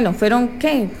sí, bueno, fueron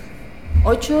 ¿qué?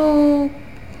 8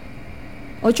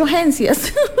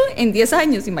 agencias en 10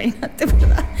 años, imagínate,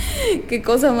 ¿verdad? Qué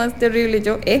cosa más terrible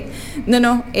yo.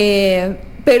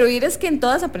 Pero es que en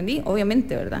todas aprendí,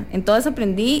 obviamente, ¿verdad? En todas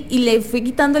aprendí, y le fui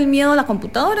quitando el miedo a la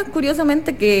computadora,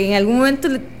 curiosamente, que en algún momento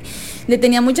le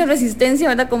tenía mucha resistencia,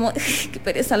 ¿verdad? Como, qué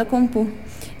pereza la compu.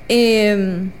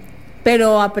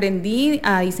 Pero aprendí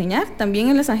a diseñar también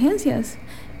en las agencias.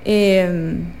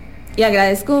 Y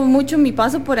agradezco mucho mi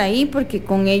paso por ahí, porque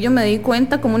con ello me di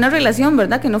cuenta, como una relación,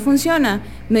 ¿verdad? Que no funciona,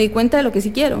 me di cuenta de lo que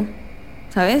sí quiero,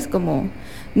 ¿sabes? Como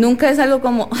Nunca es algo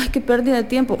como, ay, qué pérdida de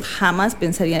tiempo. Jamás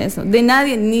pensaría eso. De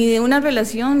nadie, ni de una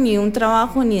relación, ni de un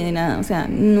trabajo, ni de nada. O sea,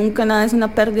 nunca nada es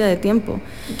una pérdida de tiempo.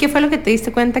 ¿Qué fue lo que te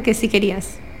diste cuenta que sí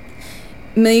querías?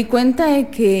 Me di cuenta de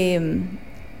que,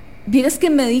 vieras que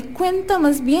me di cuenta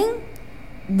más bien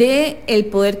de el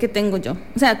poder que tengo yo.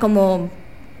 O sea, como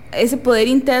ese poder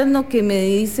interno que me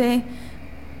dice,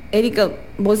 Erika,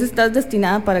 vos estás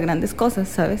destinada para grandes cosas,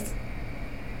 ¿sabes?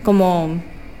 Como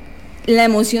la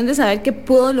emoción de saber que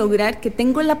puedo lograr, que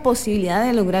tengo la posibilidad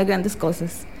de lograr grandes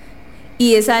cosas.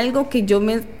 Y es algo que yo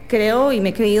me creo y me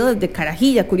he creído desde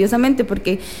carajilla, curiosamente,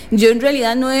 porque yo en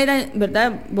realidad no era,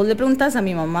 ¿verdad? Vos le preguntas a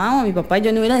mi mamá o a mi papá,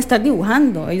 yo no era de estar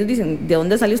dibujando. Ellos dicen, ¿de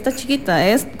dónde salió esta chiquita?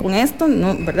 ¿Con esto?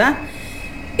 No, ¿verdad?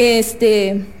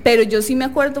 Pero yo sí me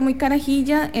acuerdo muy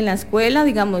carajilla en la escuela,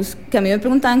 digamos, que a mí me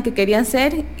preguntaban qué quería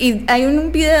hacer, y hay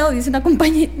un video, dice una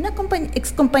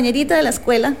ex compañerita de la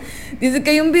escuela, dice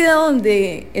que hay un video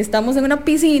donde estamos en una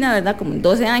piscina, ¿verdad? Como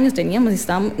 12 años teníamos,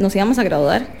 nos íbamos a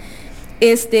graduar,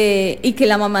 y que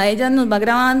la mamá de ella nos va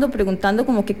grabando preguntando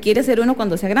como qué quiere ser uno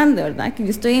cuando sea grande, ¿verdad? Que yo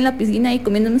estoy en la piscina ahí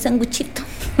comiendo un sanguchito.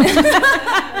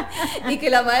 Y que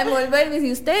la madre me vuelve a ver y me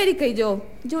dice, usted, Erika, y yo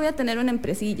voy a tener una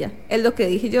empresilla, es lo que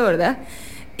dije yo, ¿verdad?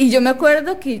 Y yo me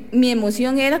acuerdo que mi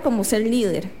emoción era como ser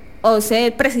líder, o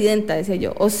ser presidenta, decía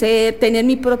yo, o tener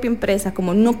mi propia empresa,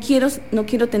 como no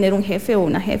quiero tener un jefe o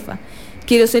una jefa,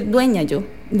 quiero ser dueña yo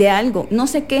de algo, no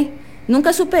sé qué,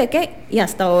 nunca supe de qué, y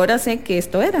hasta ahora sé que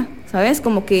esto era, ¿sabes?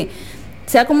 Como que,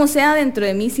 sea como sea, dentro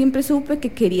de mí siempre supe que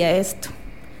quería esto.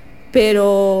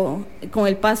 Pero con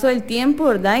el paso del tiempo,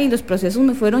 ¿verdad? Y los procesos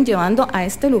me fueron llevando a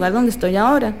este lugar donde estoy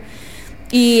ahora.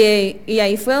 Y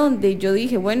ahí fue donde yo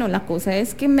dije, bueno, la cosa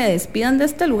es que me despidan de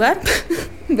este lugar,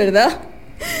 ¿verdad?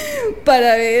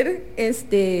 Para ver,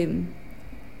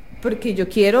 porque yo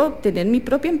quiero tener mi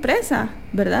propia empresa,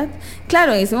 ¿verdad?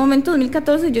 Claro, en ese momento,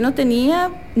 2014, yo no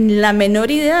tenía la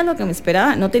menor idea de lo que me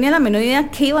esperaba, no tenía la menor idea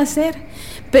qué iba a hacer,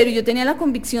 pero yo tenía la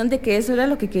convicción de que eso era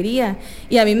lo que quería.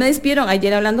 Y a mí me despidieron,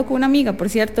 ayer hablando con una amiga, por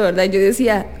cierto, ¿verdad? Yo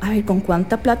decía, a ver, ¿con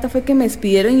cuánta plata fue que me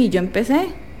despidieron y yo empecé?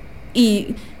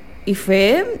 Y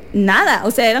fue nada,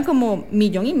 o sea, eran como 1,5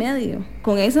 millones.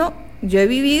 Con eso yo he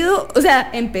vivido, o sea,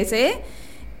 empecé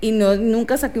y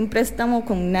nunca saqué un préstamo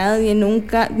con nadie,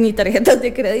 nunca, ni tarjetas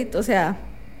de crédito, o sea,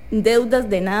 deudas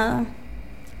de nada,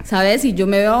 ¿sabes? Y yo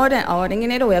me veo ahora en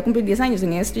enero voy a cumplir 10 años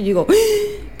en esto y digo,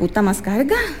 puta, más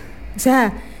carga. O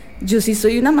sea, yo sí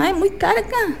soy una madre muy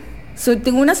carga.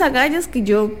 Tengo unas agallas que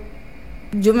yo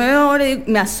me veo ahora y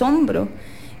me asombro.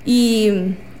 Y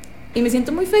me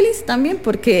siento muy feliz también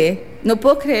porque no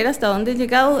puedo creer hasta dónde he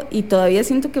llegado y todavía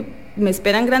siento que me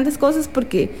esperan grandes cosas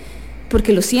porque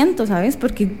lo siento, ¿sabes?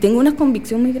 Porque tengo una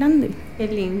convicción muy grande. Qué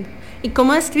lindo. ¿Y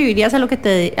cómo describirías a lo que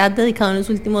te has dedicado en los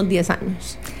últimos 10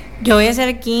 años? Yo voy a hacer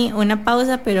aquí una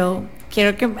pausa, pero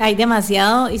quiero que hay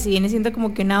demasiado y si viene siendo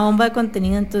como que una bomba de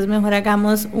contenido, entonces mejor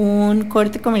hagamos un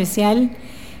corte comercial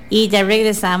y ya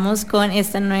regresamos con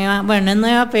esta nueva, bueno, no es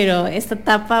nueva, pero esta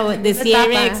etapa de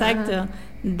cierre, exacto, ajá,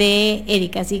 de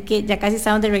Erika. Así que ya casi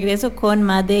estamos de regreso con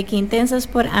más de Qué Intensas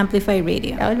por Amplify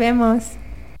Radio. Ya volvemos.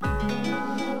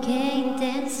 Qué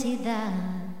intensidad.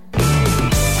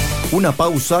 Una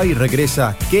pausa y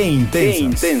regresa Qué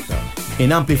Intensas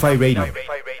en Amplify Radio.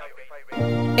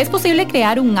 ¿Es posible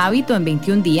crear un hábito en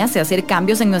 21 días y hacer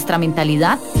cambios en nuestra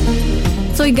mentalidad?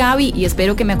 Soy Gaby y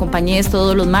espero que me acompañes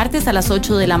todos los martes a las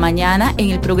 8 de la mañana en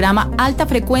el programa Alta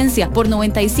Frecuencia por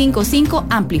 95.5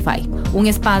 Amplify, un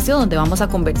espacio donde vamos a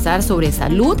conversar sobre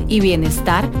salud y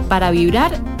bienestar para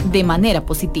vibrar de manera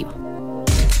positiva.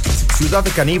 Ciudad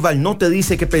Caníbal no te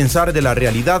dice qué pensar de la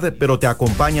realidad, pero te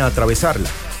acompaña a atravesarla.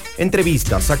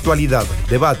 Entrevistas, actualidad,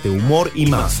 debate, humor y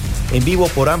más. En vivo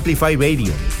por Amplify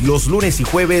Radio, los lunes y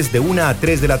jueves de 1 a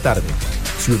 3 de la tarde.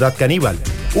 Ciudad Caníbal,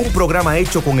 un programa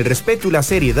hecho con el respeto y la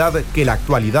seriedad que la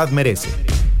actualidad merece.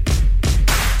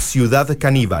 Ciudad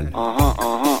Caníbal.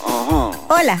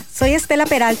 Hola, soy Estela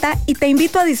Peralta y te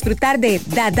invito a disfrutar de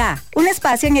Dada, un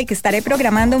espacio en el que estaré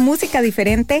programando música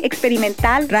diferente,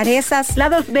 experimental, rarezas,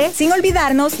 lados B, sin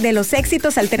olvidarnos de los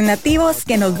éxitos alternativos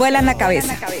que nos vuelan la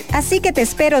cabeza. Así que te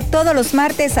espero todos los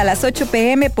martes a las 8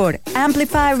 p.m. por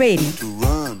Amplify Radio.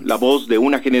 La voz de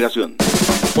una generación.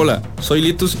 Hola, soy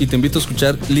Litus y te invito a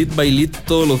escuchar Lead by Lead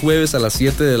todos los jueves a las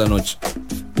 7 de la noche.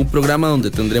 Un programa donde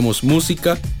tendremos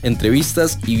música,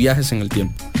 entrevistas y viajes en el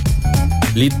tiempo.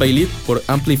 Lead by Lead por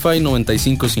Amplify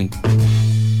 95.5.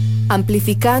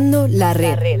 Amplificando la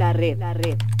red.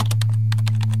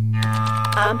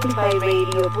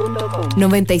 AmplifyRadio.com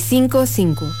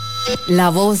 95.5. La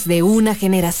voz de una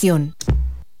generación.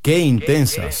 Qué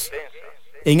intensas.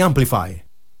 En Amplify.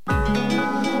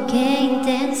 Qué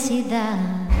intensidad.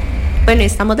 Bueno,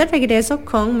 estamos de regreso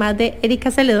con más de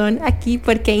Erica Zeledón aquí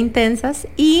por Qué Intensas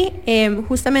y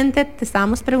justamente te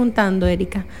estábamos preguntando,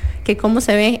 Erica, que cómo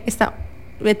se ve esta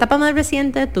etapa más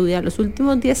reciente de tu vida, los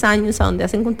últimos 10 años, a donde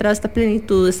has encontrado esta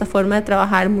plenitud, esta forma de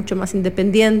trabajar mucho más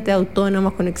independiente,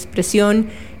 autónoma, con expresión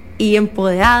y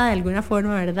empoderada de alguna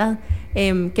forma, ¿verdad?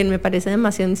 Que me parece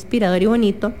demasiado inspirador y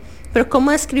bonito. Pero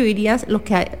 ¿cómo describirías lo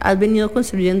que has venido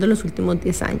construyendo en los últimos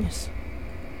 10 años?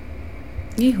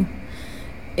 Hijo.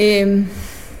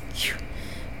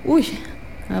 Uy,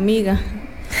 amiga,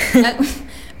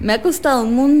 me ha costado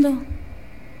un mundo.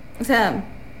 O sea,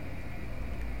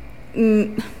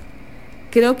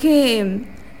 creo que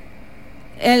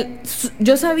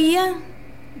yo sabía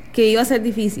que iba a ser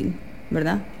difícil,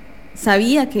 ¿verdad?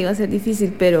 Sabía que iba a ser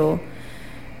difícil, pero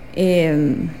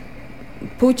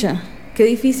pucha, qué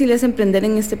difícil es emprender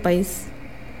en este país.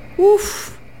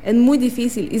 Es muy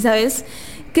difícil. Y ¿sabes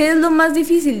qué es lo más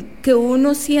difícil? Que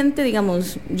uno siente,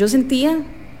 digamos, yo sentía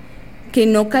que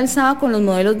no calzaba con los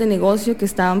modelos de negocio que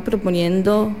estaban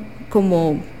proponiendo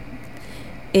como,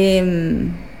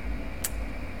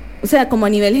 o sea, como a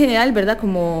nivel general, ¿verdad?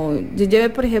 Como yo llevé,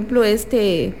 por ejemplo,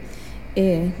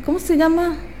 ¿cómo se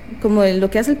llama? Como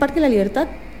lo que hace el Parque de la Libertad.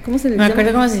 ¿Cómo se le llama? No me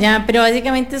acuerdo cómo se llama, pero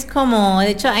básicamente es como,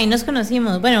 de hecho, ahí nos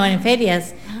conocimos, bueno, en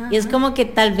ferias, y es como que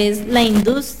tal vez la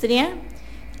industria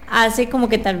hace como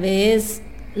que tal vez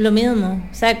lo mismo,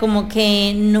 o sea, como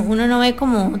que uno no ve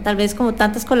como tal vez como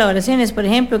tantas colaboraciones, por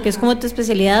ejemplo, que es como tu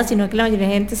especialidad, sino que la mayoría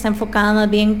de gente está enfocada más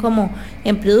bien como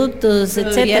en productos,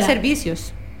 etcétera,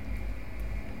 servicios.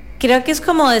 Creo que es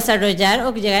como desarrollar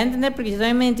o llegar a entender, porque yo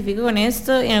también me identifico con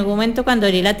esto, en algún momento cuando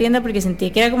abrí la tienda, porque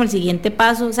sentí que era como el siguiente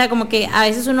paso, o sea, como que a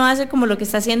veces uno hace como lo que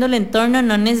está haciendo el entorno,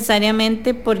 no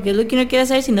necesariamente porque es lo que uno quiere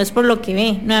hacer, sino es por lo que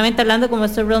ve, nuevamente hablando como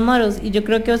estos role models, y yo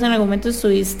creo que vos en algún momento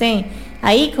estuviste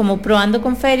ahí, como probando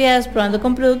con ferias, probando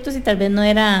con productos, y tal vez no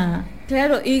era...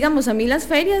 Claro, y digamos, a mí las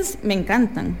ferias me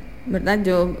encantan, ¿verdad?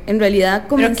 Yo en realidad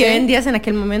comencé... ¿Pero qué vendías en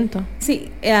aquel momento? Sí,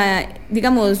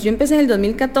 digamos, yo empecé en el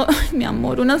 2014, ay, mi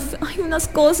amor, unas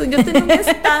cosas, yo tenía un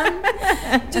stand,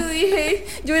 yo dije,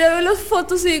 yo voy a ver las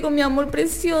fotos y digo, mi amor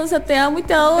preciosa, te amo y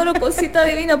te adoro, cosita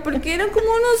divina, porque eran como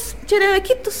unos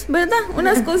cherebequitos, ¿verdad?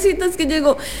 Unas cositas que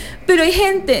llegó, pero hay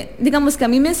gente, digamos, que a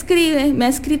mí me ha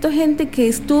escrito gente que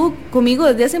estuvo conmigo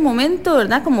desde ese momento,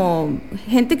 ¿verdad? Como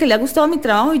gente que le ha gustado mi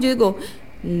trabajo, y yo digo,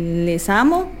 les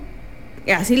amo,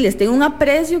 así les tengo un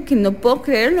aprecio que no puedo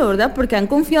creerlo, ¿verdad? Porque han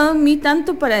confiado en mí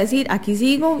tanto para decir, aquí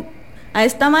sigo a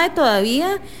esta madre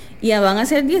todavía, y ya van a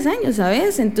ser 10 años,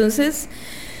 ¿sabes? Entonces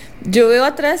yo veo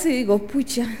atrás y digo,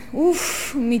 pucha,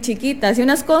 mi chiquita hace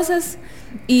unas cosas,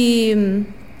 y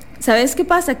 ¿sabes qué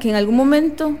pasa? Que en algún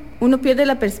momento uno pierde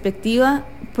la perspectiva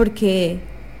porque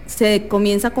se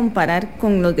comienza a comparar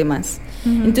con los demás.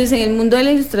 Uh-huh. Entonces, en el mundo de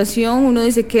la ilustración uno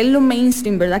dice, ¿qué es lo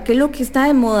mainstream, verdad? ¿Qué es lo que está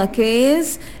de moda? ¿Qué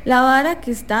es la vara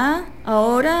que está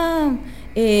ahora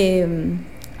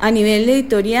a nivel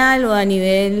editorial o a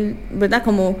nivel, verdad?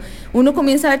 Como uno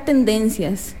comienza a ver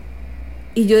tendencias.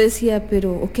 Y yo decía,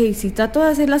 pero ok, si trato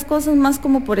de hacer las cosas más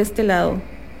como por este lado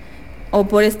o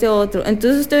por este otro,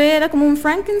 entonces usted era como un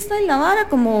Frankenstein, la vara,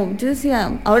 como yo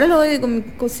decía, ahora lo digo, mi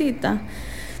cosita,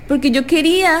 porque yo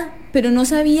quería, pero no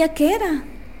sabía qué era.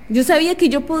 Yo sabía que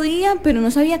yo podía, pero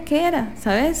no sabía qué era,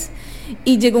 ¿sabes?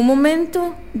 Y llegó un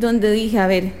momento donde dije, a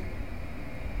ver,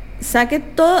 saque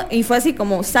todo, y fue así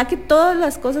como, saque todas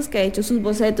las cosas que ha hecho, sus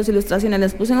bocetos, ilustraciones,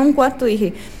 las puse en un cuarto y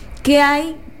dije, ¿qué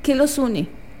hay? ¿Qué los une?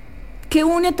 ¿Qué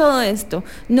une todo esto?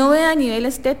 No vea a nivel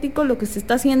estético lo que se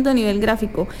está haciendo a nivel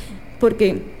gráfico,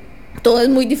 porque todo es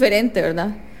muy diferente,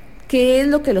 ¿verdad? ¿Qué es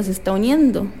lo que los está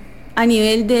uniendo? A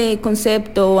nivel de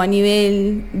concepto, a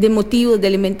nivel de motivos, de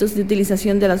elementos de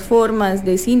utilización de las formas,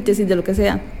 de síntesis, de lo que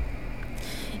sea.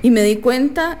 Y me di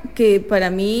cuenta que para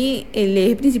mí el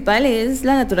eje principal es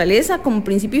la naturaleza como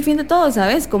principio y fin de todo,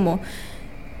 ¿sabes? Como,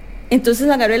 entonces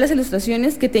agarré las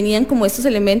ilustraciones que tenían como estos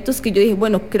elementos que yo dije,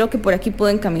 bueno, creo que por aquí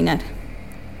pueden caminar.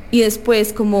 Y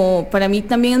después, como para mí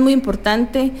también es muy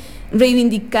importante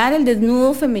reivindicar el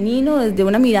desnudo femenino desde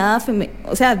una mirada,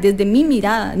 o sea, desde mi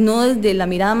mirada, no desde la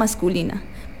mirada masculina.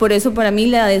 Por eso para mí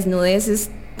la desnudez es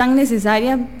tan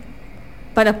necesaria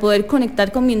para poder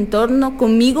conectar con mi entorno,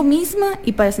 conmigo misma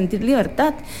y para sentir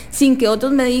libertad, sin que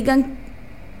otros me digan,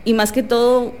 y más que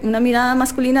todo una mirada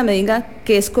masculina me diga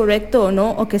que es correcto o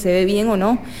no, o que se ve bien o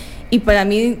no. Y para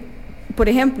mí, por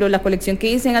ejemplo, la colección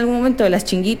que hice en algún momento de las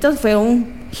chinguitas fue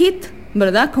un hit,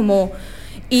 ¿verdad? Como,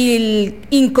 y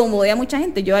incomodé a mucha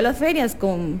gente. Yo a las ferias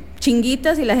con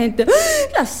chinguitas y la gente,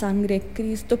 ¡ah! La sangre de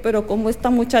Cristo, pero cómo esta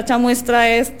muchacha muestra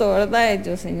esto, ¿verdad? Y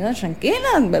yo, señora,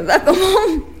 tranquila, ¿verdad? Como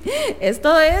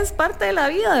esto es parte de la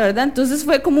vida, ¿verdad? Entonces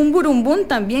fue como un burumbún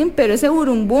también, pero ese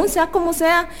burumbún, sea como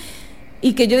sea,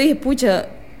 y que yo dije, pucha,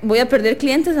 voy a perder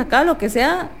clientes acá, lo que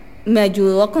sea, me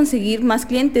ayudó a conseguir más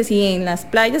clientes, y en las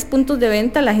playas, puntos de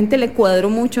venta, la gente le cuadró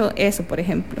mucho eso, por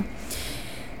ejemplo.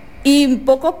 Y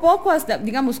poco a poco, hasta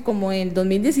digamos como en el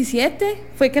 2017,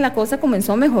 fue que la cosa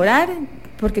comenzó a mejorar,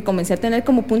 porque comencé a tener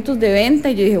como puntos de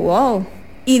venta y yo dije, wow.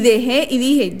 Y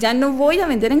dije, ya no voy a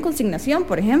vender en consignación,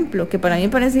 por ejemplo, que para mí me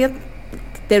parecía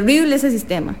terrible ese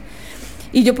sistema.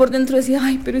 Y yo por dentro decía,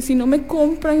 ay, pero si no me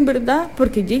compran, ¿verdad?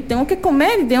 Porque yo tengo que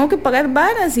comer, y tengo que pagar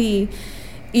varas y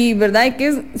 ¿verdad? Hay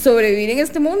que sobrevivir en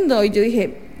este mundo. Y yo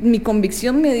dije, mi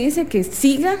convicción me dice que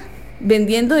siga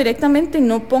vendiendo directamente,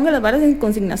 no ponga las varas en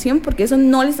consignación, porque eso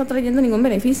no le está trayendo ningún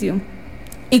beneficio.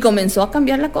 Y comenzó a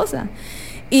cambiar la cosa.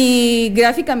 Y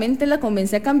gráficamente la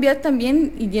comencé a cambiar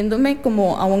también, y yéndome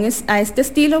como a este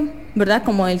estilo, ¿verdad?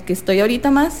 Como el que estoy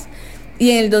ahorita más. Y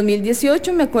en el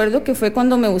 2018 me acuerdo que fue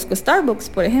cuando me buscó Starbucks,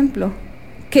 por ejemplo.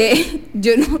 Que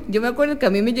yo me acuerdo que a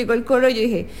mí me llegó el correo y yo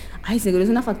dije, ay, seguro es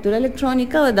una factura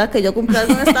electrónica, ¿verdad? Que yo compré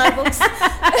en Starbucks.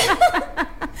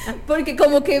 Porque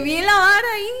como que vi la vara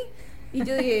ahí. Y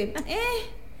yo dije,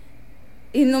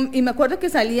 Y me acuerdo que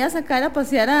salí a sacar a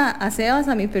pasear a Sebas,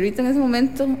 a mi perrito en ese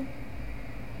momento.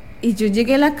 Y yo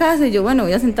llegué a la casa y yo, bueno,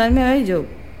 voy a sentarme a ver.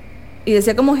 Y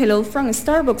decía como hello from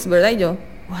Starbucks, ¿verdad? Y yo,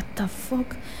 what the fuck.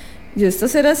 ¿Esto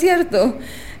será cierto?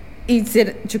 Y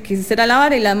yo quise hacer la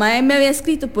vara y la madre me había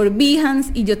escrito por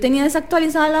Behance y yo tenía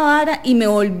desactualizada la vara y me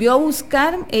volvió a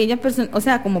buscar ella, o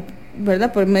sea, como,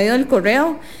 ¿verdad? Por medio del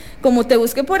correo. Como te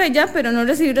busqué por allá, pero no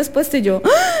recibí respuesta. Y yo,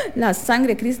 ¡ah! La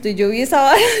sangre de Cristo. Y yo vi esa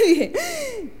vara y dije,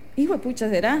 hijo de pucha,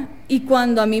 ¿será? Y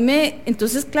cuando a mí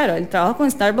entonces, claro, el trabajo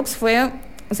con Starbucks fue,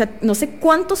 o sea, no sé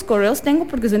cuántos correos tengo,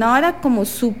 porque es una vara como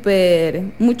súper,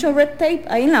 mucho red tape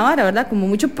ahí en la vara, ¿verdad? Como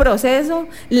mucho proceso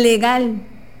legal,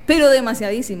 pero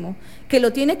demasiadísimo, que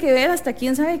lo tiene que ver hasta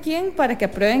quién sabe quién para que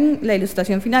aprueben la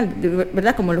ilustración final,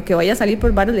 ¿verdad? Como lo que vaya a salir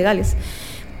por varos legales.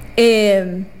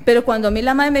 Pero cuando a mí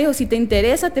la madre me dijo, si te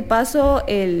interesa, te paso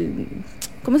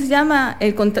 ¿cómo se llama?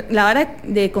 La vara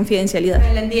de confidencialidad.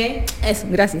 El NDA. Eso,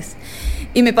 gracias.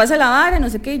 Y me pasa la vara, no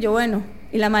sé qué, y yo, bueno.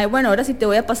 Y la madre, bueno, ahora sí te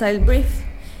voy a pasar el brief.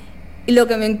 Y lo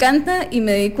que me encanta, y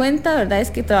me di cuenta, ¿verdad? Es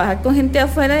que trabajar con gente de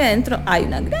afuera y adentro hay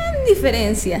una gran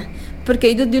diferencia. Porque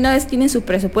ellos de una vez tienen su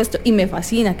presupuesto, y me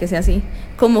fascina que sea así.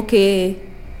 Como que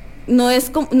no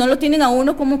lo tienen a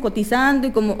uno como cotizando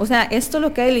y como, o sea, esto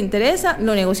lo que a él le interesa,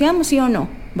 lo negociamos sí o no,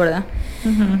 ¿verdad?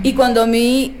 Uh-huh. Y cuando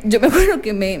yo me acuerdo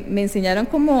que me enseñaron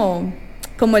como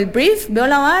el brief, veo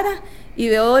la vara y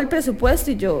veo el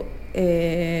presupuesto y yo,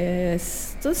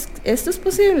 esto es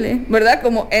posible, ¿verdad?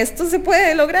 Como esto se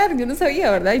puede lograr, yo no sabía,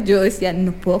 ¿verdad? Y yo decía,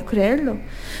 no puedo creerlo.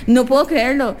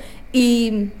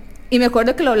 Y me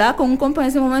acuerdo que lo hablaba con un compa en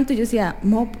ese momento y yo decía,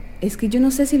 es que yo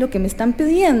no sé si lo que me están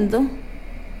pidiendo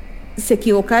se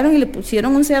equivocaron y le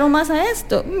pusieron un cero más a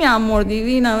esto, mi amor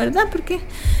divina, ¿verdad? Porque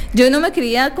yo no me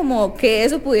creía como que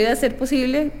eso pudiera ser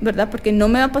posible, ¿verdad? Porque no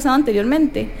me había pasado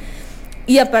anteriormente.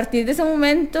 Y a partir de ese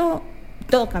momento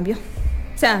todo cambió.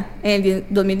 O sea, en el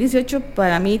 2018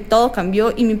 para mí todo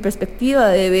cambió y mi perspectiva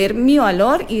de ver mi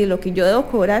valor y de lo que yo debo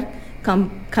cobrar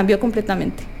cambió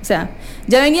completamente. O sea,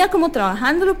 ya venía como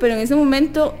trabajándolo, pero en ese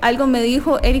momento algo me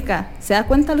dijo, Erika, ¿se da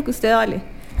cuenta de lo que usted vale?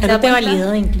 Pero te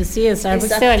validó, inclusive,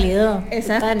 Starbucks te validó.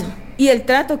 Exacto. Total. Y el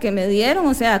trato que me dieron,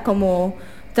 o sea, como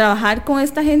trabajar con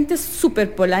esta gente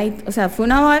súper polite, o sea, fue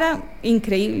una vara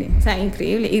increíble, o sea,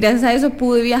 increíble. Y gracias a eso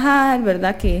pude viajar,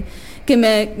 ¿verdad? Que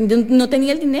yo no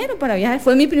tenía el dinero para viajar.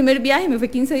 Fue mi primer viaje, me fui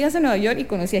 15 días a Nueva York y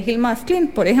conocí a Hilma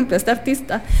Clint, por ejemplo, esta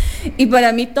artista. Y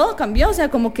para mí todo cambió, o sea,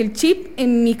 como que el chip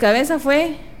en mi cabeza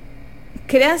fue,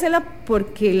 créasela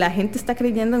porque la gente está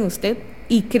creyendo en usted.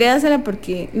 Y créasela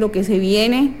porque lo que se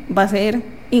viene va a ser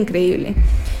increíble.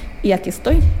 Y aquí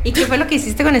estoy. ¿Y qué fue lo que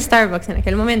hiciste con Starbucks en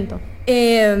aquel momento?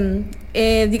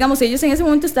 Digamos, ellos en ese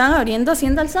momento estaban abriendo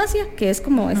Hacienda Alsacia, que es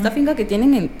como esta finca que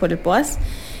tienen por el Poas.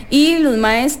 Y los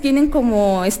maes tienen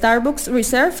como Starbucks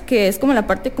Reserve, que es como la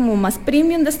parte como más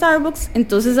premium de Starbucks.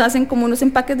 Entonces hacen como unos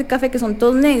empaques de café que son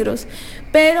todos negros.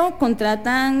 Pero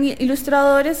contratan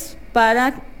ilustradores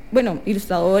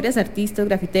ilustradores, artistas,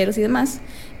 grafiteros y demás,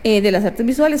 de las artes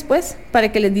visuales, pues, para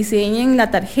que les diseñen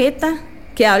la tarjeta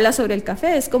que habla sobre el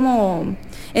café. Es como,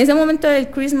 en ese momento era el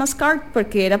Christmas card,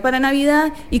 porque era para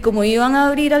Navidad, y como iban a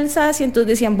abrir Alsacia, entonces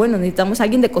decían, bueno, necesitamos a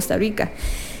alguien de Costa Rica.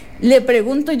 Le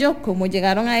pregunto yo cómo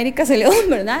llegaron a Erica Zeledón,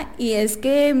 ¿verdad? Y es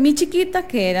que mi chiquita,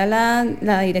 que era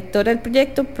la directora del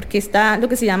proyecto, porque está lo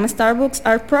que se llama Starbucks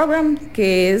Art Program,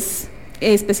 que es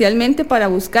especialmente para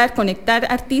buscar conectar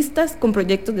artistas con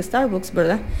proyectos de Starbucks,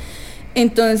 ¿verdad?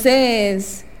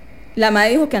 Entonces, la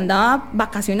madre dijo que andaba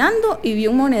vacacionando y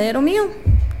vio un monedero mío.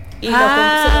 Y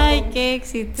 ¡ay, qué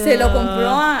éxito! Se lo compró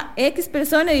a X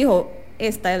persona y dijo,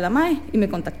 esta es la madre, y me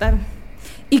contactaron.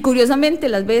 Y curiosamente,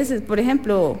 las veces, por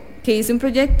ejemplo, que hice un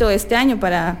proyecto este año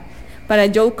para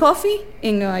Joe Coffee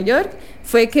en Nueva York,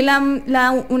 fue que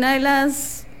una de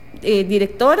las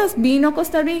directoras vino a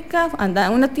Costa Rica, andaba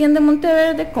en una tienda en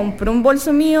Monteverde, compró un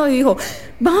bolso mío y dijo,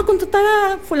 vamos a contratar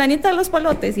a fulanita de los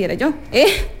palotes, y era yo.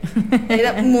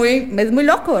 Es muy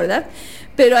loco, ¿verdad?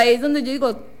 Pero ahí es donde yo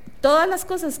digo, todas las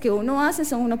cosas que uno hace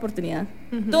son una oportunidad.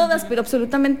 Todas, pero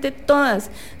absolutamente todas.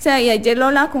 O sea, y ayer lo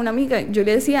hablaba con una amiga, yo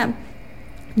le decía,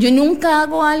 yo nunca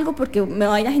hago algo porque me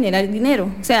vaya a generar dinero,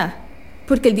 o sea,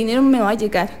 porque el dinero me va a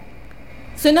llegar.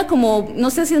 Suena como, no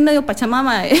sé si es medio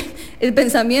pachamama el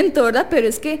pensamiento, ¿verdad? Pero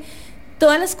es que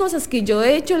todas las cosas que yo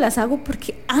he hecho las hago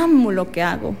porque amo lo que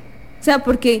hago. O sea,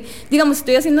 porque, digamos,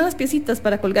 estoy haciendo unas piecitas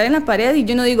para colgar en la pared y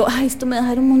yo no digo, ay, esto me va a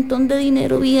dar un montón de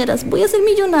dinero, vieras, voy a ser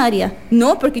millonaria.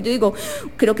 No, porque yo digo,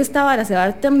 creo que esta vara se va a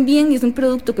dar tan bien y es un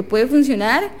producto que puede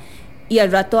funcionar y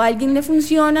al rato a alguien le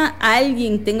funciona, a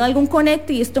alguien tenga algún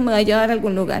conecte y esto me va a llevar a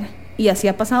algún lugar. Y así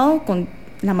ha pasado con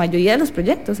la mayoría de los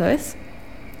proyectos, ¿sabes?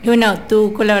 Y bueno,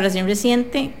 tu colaboración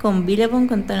reciente con Billabong,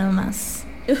 contanos más.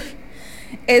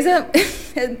 Eso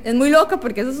es muy loca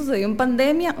porque eso sucedió en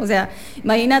pandemia. O sea,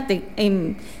 imagínate,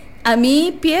 a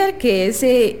mí Pierre, que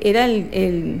ese era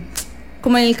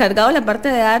como el encargado de la parte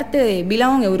de arte de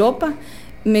Billabong Europa,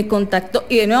 me contactó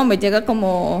y de nuevo me llega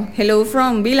como hello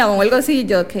from Billabong o algo así.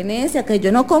 Yo, qué necia, que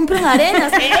yo no compro en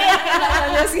arenas.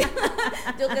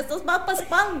 Yo, que estos papas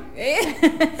pan,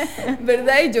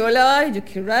 ¿verdad? Y yo la y yo,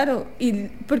 qué raro. Y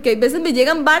porque hay veces me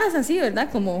llegan varas así, ¿verdad?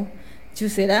 Como, yo,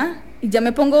 ¿será? Y ya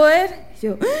me pongo a ver, y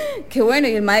yo, qué bueno.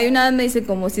 Y el mae una vez me dice,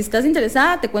 como, si estás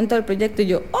interesada, te cuento del proyecto. Y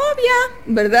yo, obvia,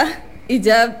 ¿verdad? Y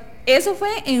ya, eso fue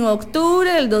en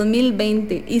octubre del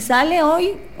 2020. Y sale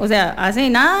hoy, o sea, hace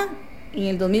nada, en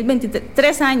el 2023,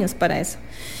 3 años para eso.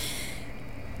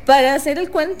 Para hacer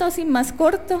el cuento así más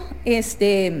corto,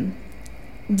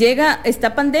 llega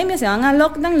esta pandemia, se van a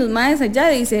lockdown los maes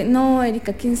allá y dice, no,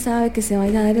 Erika, quién sabe que se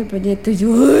vaya a dar el proyecto. Y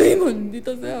yo, ay,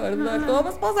 maldita sea, ¿verdad? ¿Cómo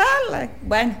vas a pasarla?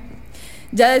 Bueno,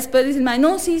 ya después dice el mae,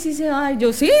 no, sí se va. Y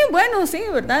yo, sí, bueno, sí,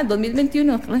 ¿verdad?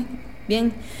 2021,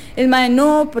 bien. El mae,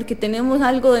 no, porque tenemos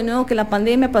algo de nuevo que la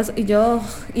pandemia pasó. Y yo,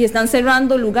 y están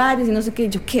cerrando lugares y no sé qué. Y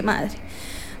yo, qué madre,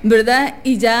 ¿verdad?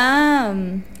 Y ya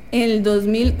en el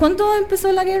 2000, ¿cuándo empezó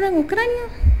la guerra en Ucrania?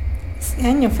 ¿Qué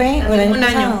año fue? Un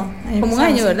año. Como un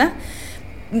año, ¿verdad?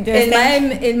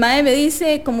 El mae me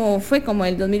dice, como fue como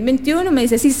el 2021, me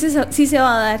dice, sí se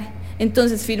va a dar.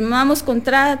 Entonces firmamos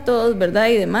contratos, ¿verdad?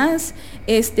 Y demás.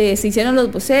 Se hicieron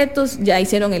los bocetos, ya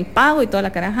hicieron el pago y toda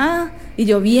la carajada. Y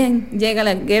yo, bien, llega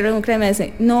la guerra en Ucrania y me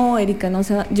dice, no, Erika, no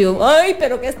se va. Yo, ay,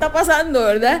 pero ¿qué está pasando,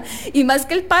 verdad? Y más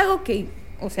que el pago, que,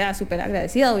 o sea, súper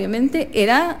agradecida, obviamente,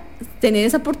 era tener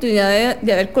esa oportunidad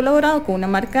de haber colaborado con una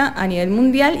marca a nivel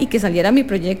mundial y que saliera mi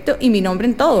proyecto y mi nombre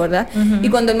en todo, ¿verdad? Uh-huh. Y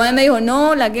cuando el madre me dijo,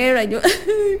 no, la guerra, yo,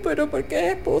 ay, pero ¿por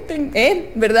qué Putin? Él,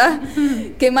 ¿verdad?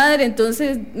 Uh-huh. Qué madre.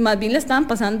 Entonces, más bien la estaban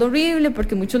pasando horrible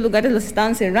porque muchos lugares los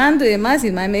estaban cerrando y demás, y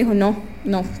el madre me dijo, no,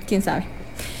 quién sabe.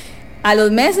 A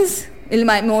los meses, el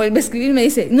madre me vuelve a escribir y me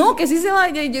dice, no, que sí se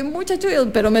vaya. Y yo, muchacho,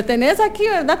 pero me tenés aquí,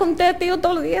 ¿verdad? Con té, tío,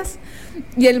 todos los días.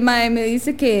 Y el mae me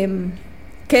dice que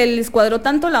les cuadró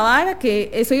tanto la vara que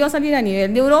eso iba a salir a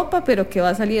nivel de Europa, pero que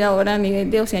va a salir ahora a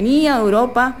nivel de Oceanía,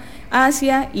 Europa,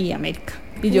 Asia y América.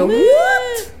 Y yo, ¿what?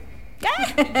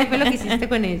 ¿Qué fue lo que hiciste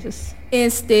con ellos?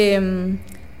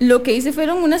 Lo que hice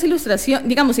fueron unas ilustraciones,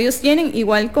 digamos, ellos tienen,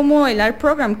 igual como el art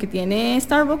program que tiene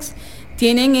Starbucks,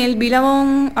 tienen el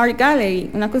Billabong Art Gallery,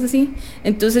 una cosa así.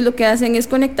 Entonces lo que hacen es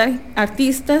conectar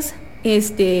artistas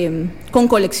con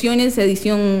colecciones de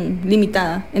edición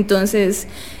limitada. Entonces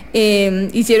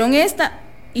hicieron esta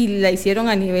y la hicieron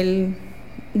a nivel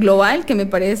global, que me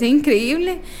parece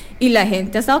increíble, y la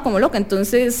gente ha estado como loca.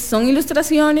 Entonces son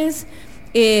ilustraciones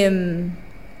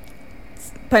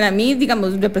para mí,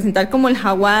 digamos, representar como el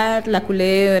jaguar, la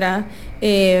culebra.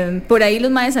 Por ahí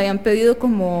los maes habían pedido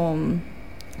como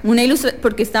una ilustración,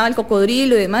 porque estaba el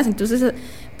cocodrilo y demás, entonces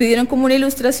pidieron como una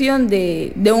ilustración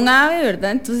de un ave,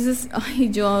 ¿verdad? Entonces, ay,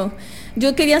 yo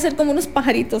yo quería hacer como unos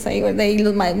pajaritos ahí, ¿verdad? Y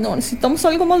los maes, no, necesitamos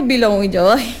algo más below. Y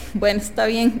yo, ay, bueno, está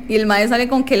bien. Y el mae sale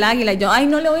con que el águila. Y yo, ay,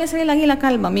 no le voy a hacer el águila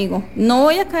calma, amigo. No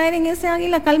voy a caer en ese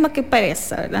águila calma, que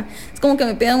pereza, ¿verdad? Es como que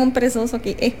me pidan un perezoso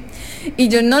aquí. Y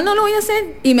yo, no lo voy a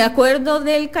hacer. Y me acuerdo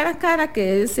del cara a cara,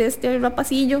 que es este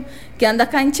rapacillo que anda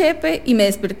acá en Chepe, y me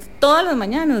desperté todas las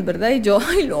mañanas, ¿verdad? Y yo,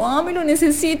 ay, lo amo y lo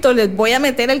necesito, les voy a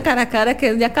meter el cara a cara que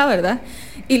es de acá, ¿verdad?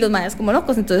 Y los maes como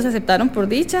locos, entonces aceptaron por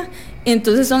dicha.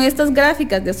 Entonces son estas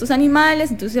gráficas de estos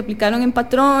animales, entonces se aplicaron en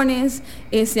patrones,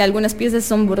 algunas piezas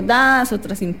son bordadas,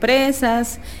 otras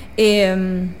impresas,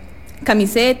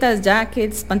 camisetas,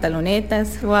 jackets,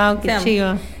 pantalonetas. Wow, qué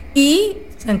chido. Y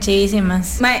están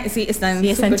chidísimas. Sí, están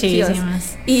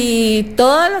chidísimas. Y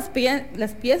todas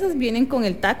las piezas vienen con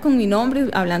el tag, con mi nombre,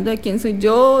 hablando de quién soy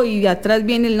yo, y de atrás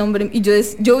viene el nombre. Y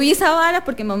yo vi esa vara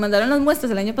porque me mandaron las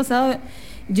muestras el año pasado.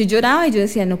 Yo lloraba y yo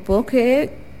decía, no puedo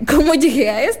creer cómo llegué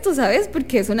a esto, ¿sabes?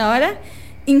 Porque es una vara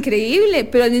increíble,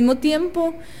 pero al mismo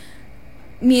tiempo,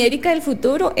 mi Erika del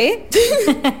futuro,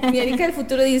 mi Erika del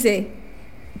futuro dice,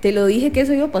 te lo dije que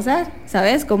eso iba a pasar,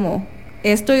 ¿sabes? Como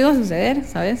esto iba a suceder,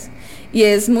 ¿sabes? Y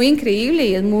es muy increíble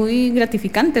y es muy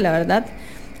gratificante, la verdad.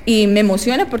 Y me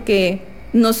emociona porque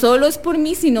no solo es por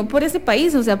mí, sino por ese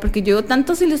país, o sea, porque yo veo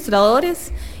tantos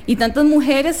ilustradores y tantas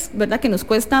mujeres, ¿verdad? Que nos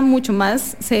cuesta mucho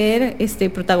más ser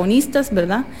protagonistas,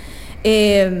 ¿verdad?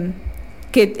 Que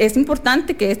es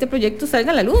importante que este proyecto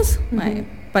salga a la luz. Uh-huh.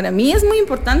 Para mí es muy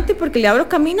importante porque le abro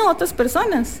camino a otras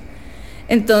personas.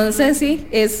 Entonces sí,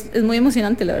 es muy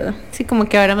emocionante, la verdad. Sí, como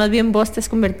que ahora más bien vos te has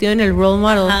convertido en el role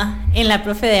model. En la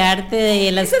profe de arte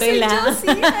de la escuela. Soy yo, sí,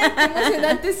 qué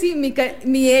emocionante, sí.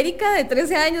 Mi Erika de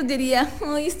 13 años diría,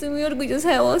 ay, estoy muy orgullosa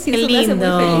de vos. Y qué eso lindo. me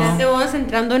hace muy feliz. De vos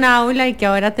entrando en aula y que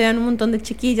ahora te dan un montón de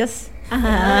chiquillas.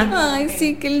 Ajá. Ay,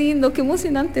 sí, qué lindo, qué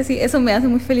emocionante. Sí, eso me hace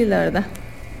muy feliz, la verdad.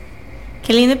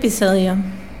 Qué lindo episodio.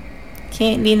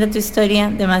 Qué linda tu historia.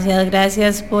 Demasiadas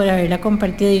gracias por haberla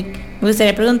compartido. Y me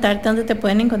gustaría preguntarte dónde te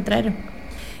pueden encontrar.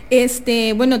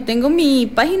 Bueno, tengo mi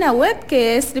página web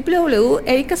que es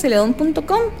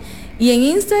www.ericazeledón.com y en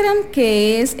Instagram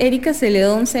que es Erica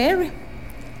Zeledón CR.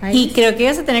 Y creo que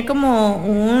ibas a tener como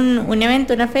un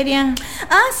evento, una feria.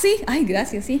 Sí, ay,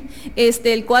 gracias, sí.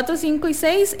 El 4, 5 y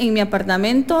 6 en mi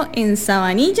apartamento en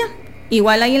Sabanilla.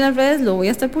 Igual ahí en las redes lo voy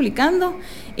a estar publicando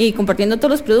y compartiendo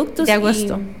todos los productos. De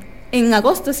agosto. En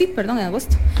agosto, sí, perdón, en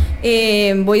agosto.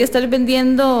 Voy a estar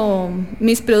vendiendo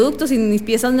mis productos y mis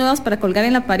piezas nuevas para colgar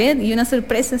en la pared y unas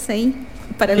sorpresas ahí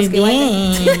para los que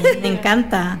vayan. Me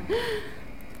encanta.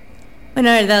 Bueno,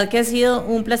 la verdad que ha sido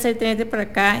un placer tenerte por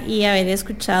acá y haber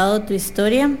escuchado tu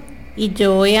historia. Y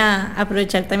yo voy a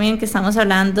aprovechar también que estamos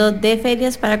hablando de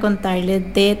ferias para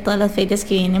contarles de todas las ferias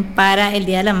que vienen para el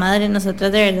Día de la Madre. Nosotros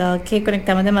de verdad que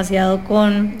conectamos demasiado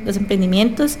con los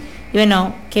emprendimientos y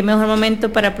bueno, qué mejor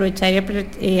momento para aprovechar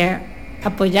y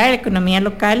apoyar la economía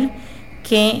local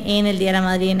que en el Día de la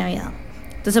Madre y de Navidad.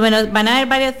 Entonces bueno, van a haber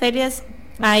varias ferias.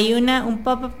 Hay un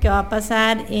pop-up que va a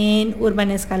pasar en Urban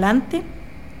Escalante,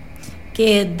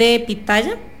 que es de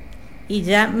Pitaya. Y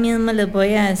ya mismo les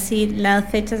voy a decir las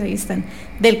fechas, ahí están,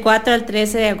 del 4 al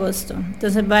 13 de agosto.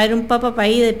 Entonces va a haber un pop-up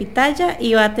ahí de Pitaya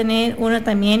y va a tener uno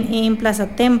también en Plaza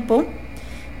Tempo,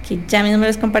 que ya mismo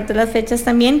les comparto las fechas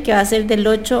también, que va a ser del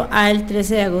 8 al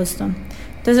 13 de agosto.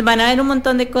 Entonces van a haber un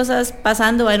montón de cosas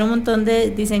pasando, va a haber un montón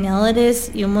de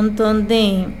diseñadores y un montón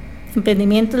de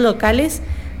emprendimientos locales.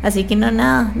 Así que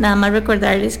nada más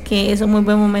recordarles que es un muy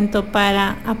buen momento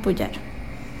para apoyar.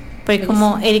 Porque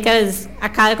como Erika les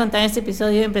acaba de contar en este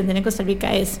episodio, emprender en Costa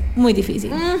Rica es muy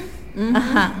difícil.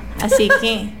 Ajá. Así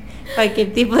que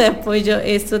cualquier tipo de apoyo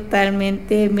es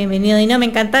totalmente bienvenido. Y no, me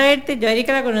encanta verte. Yo a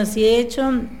Erika la conocí de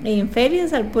hecho en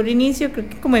ferias al puro inicio, creo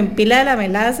que como en Pila de la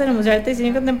Melaza, en el Museo de Arte y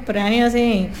Diseño Contemporáneo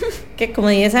hace que como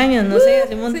 10 años, no sé,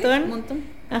 hace un montón. Sí, un montón.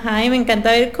 Ajá, y me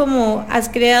encanta ver cómo has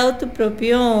creado tu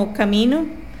propio camino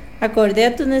acorde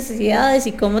a tus necesidades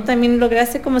y cómo también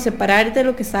lograste como separarte de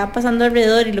lo que estaba pasando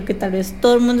alrededor y lo que tal vez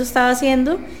todo el mundo estaba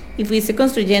haciendo y fuiste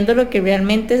construyendo lo que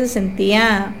realmente se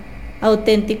sentía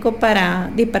auténtico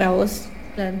para vos.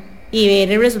 Claro. Y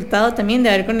ver el resultado también de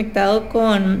haber conectado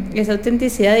con esa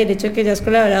autenticidad y el hecho de que ya has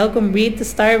colaborado con Brit,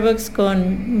 Starbucks,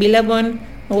 con Billabong,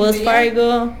 Wells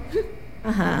Fargo.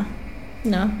 Ajá,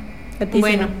 no.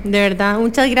 Bueno, de verdad,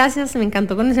 muchas gracias. Me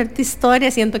encantó conocer tu historia.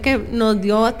 Siento que nos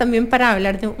dio también para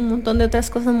hablar de un montón de otras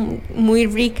cosas muy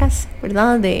ricas,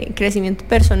 ¿verdad? De crecimiento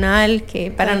personal,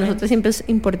 que para nosotros siempre es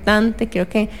importante. Creo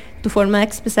que tu forma de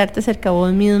expresarte acerca de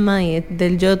vos misma,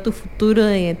 del yo, tu futuro,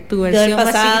 de tu versión del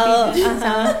pasado.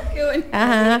 Qué bueno.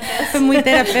 Ajá, fue muy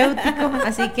terapéutico.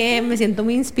 Así que me siento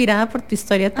muy inspirada por tu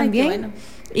historia también. Ay, qué bueno.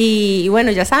 Y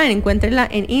bueno, ya saben, encuéntrenla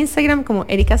en Instagram como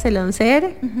Erica Zeledón,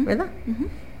 ¿verdad?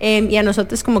 Y a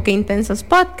nosotros como Que Intensas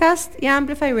Podcast, y a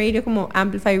Amplify Radio como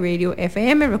Amplify Radio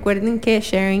FM. Recuerden que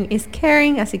sharing is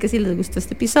caring, así que si les gustó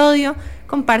este episodio,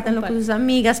 compártanlo con sus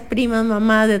amigas, primas,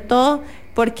 mamás, de todo,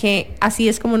 porque así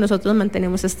es como nosotros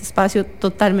mantenemos este espacio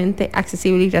totalmente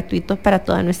accesible y gratuito para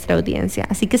toda nuestra audiencia.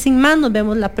 Así que sin más, nos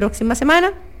vemos la próxima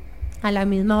semana a la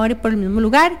misma hora y por el mismo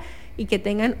lugar, y que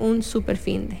tengan un super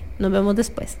fin de. Nos vemos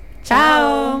después.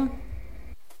 Chao.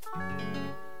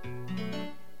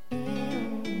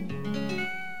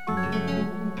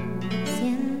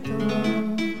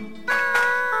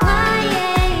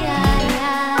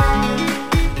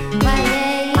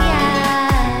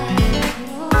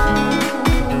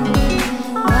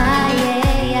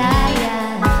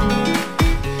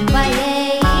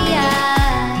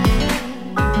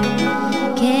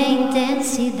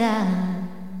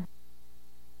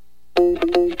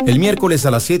 El miércoles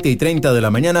a las 7:30 de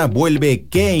la mañana vuelve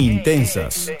Qué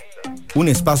Intensas, un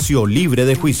espacio libre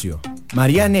de juicio.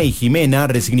 Mariana y Jimena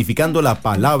resignificando la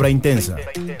palabra intensa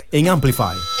en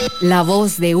Amplify. La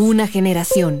voz de una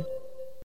generación.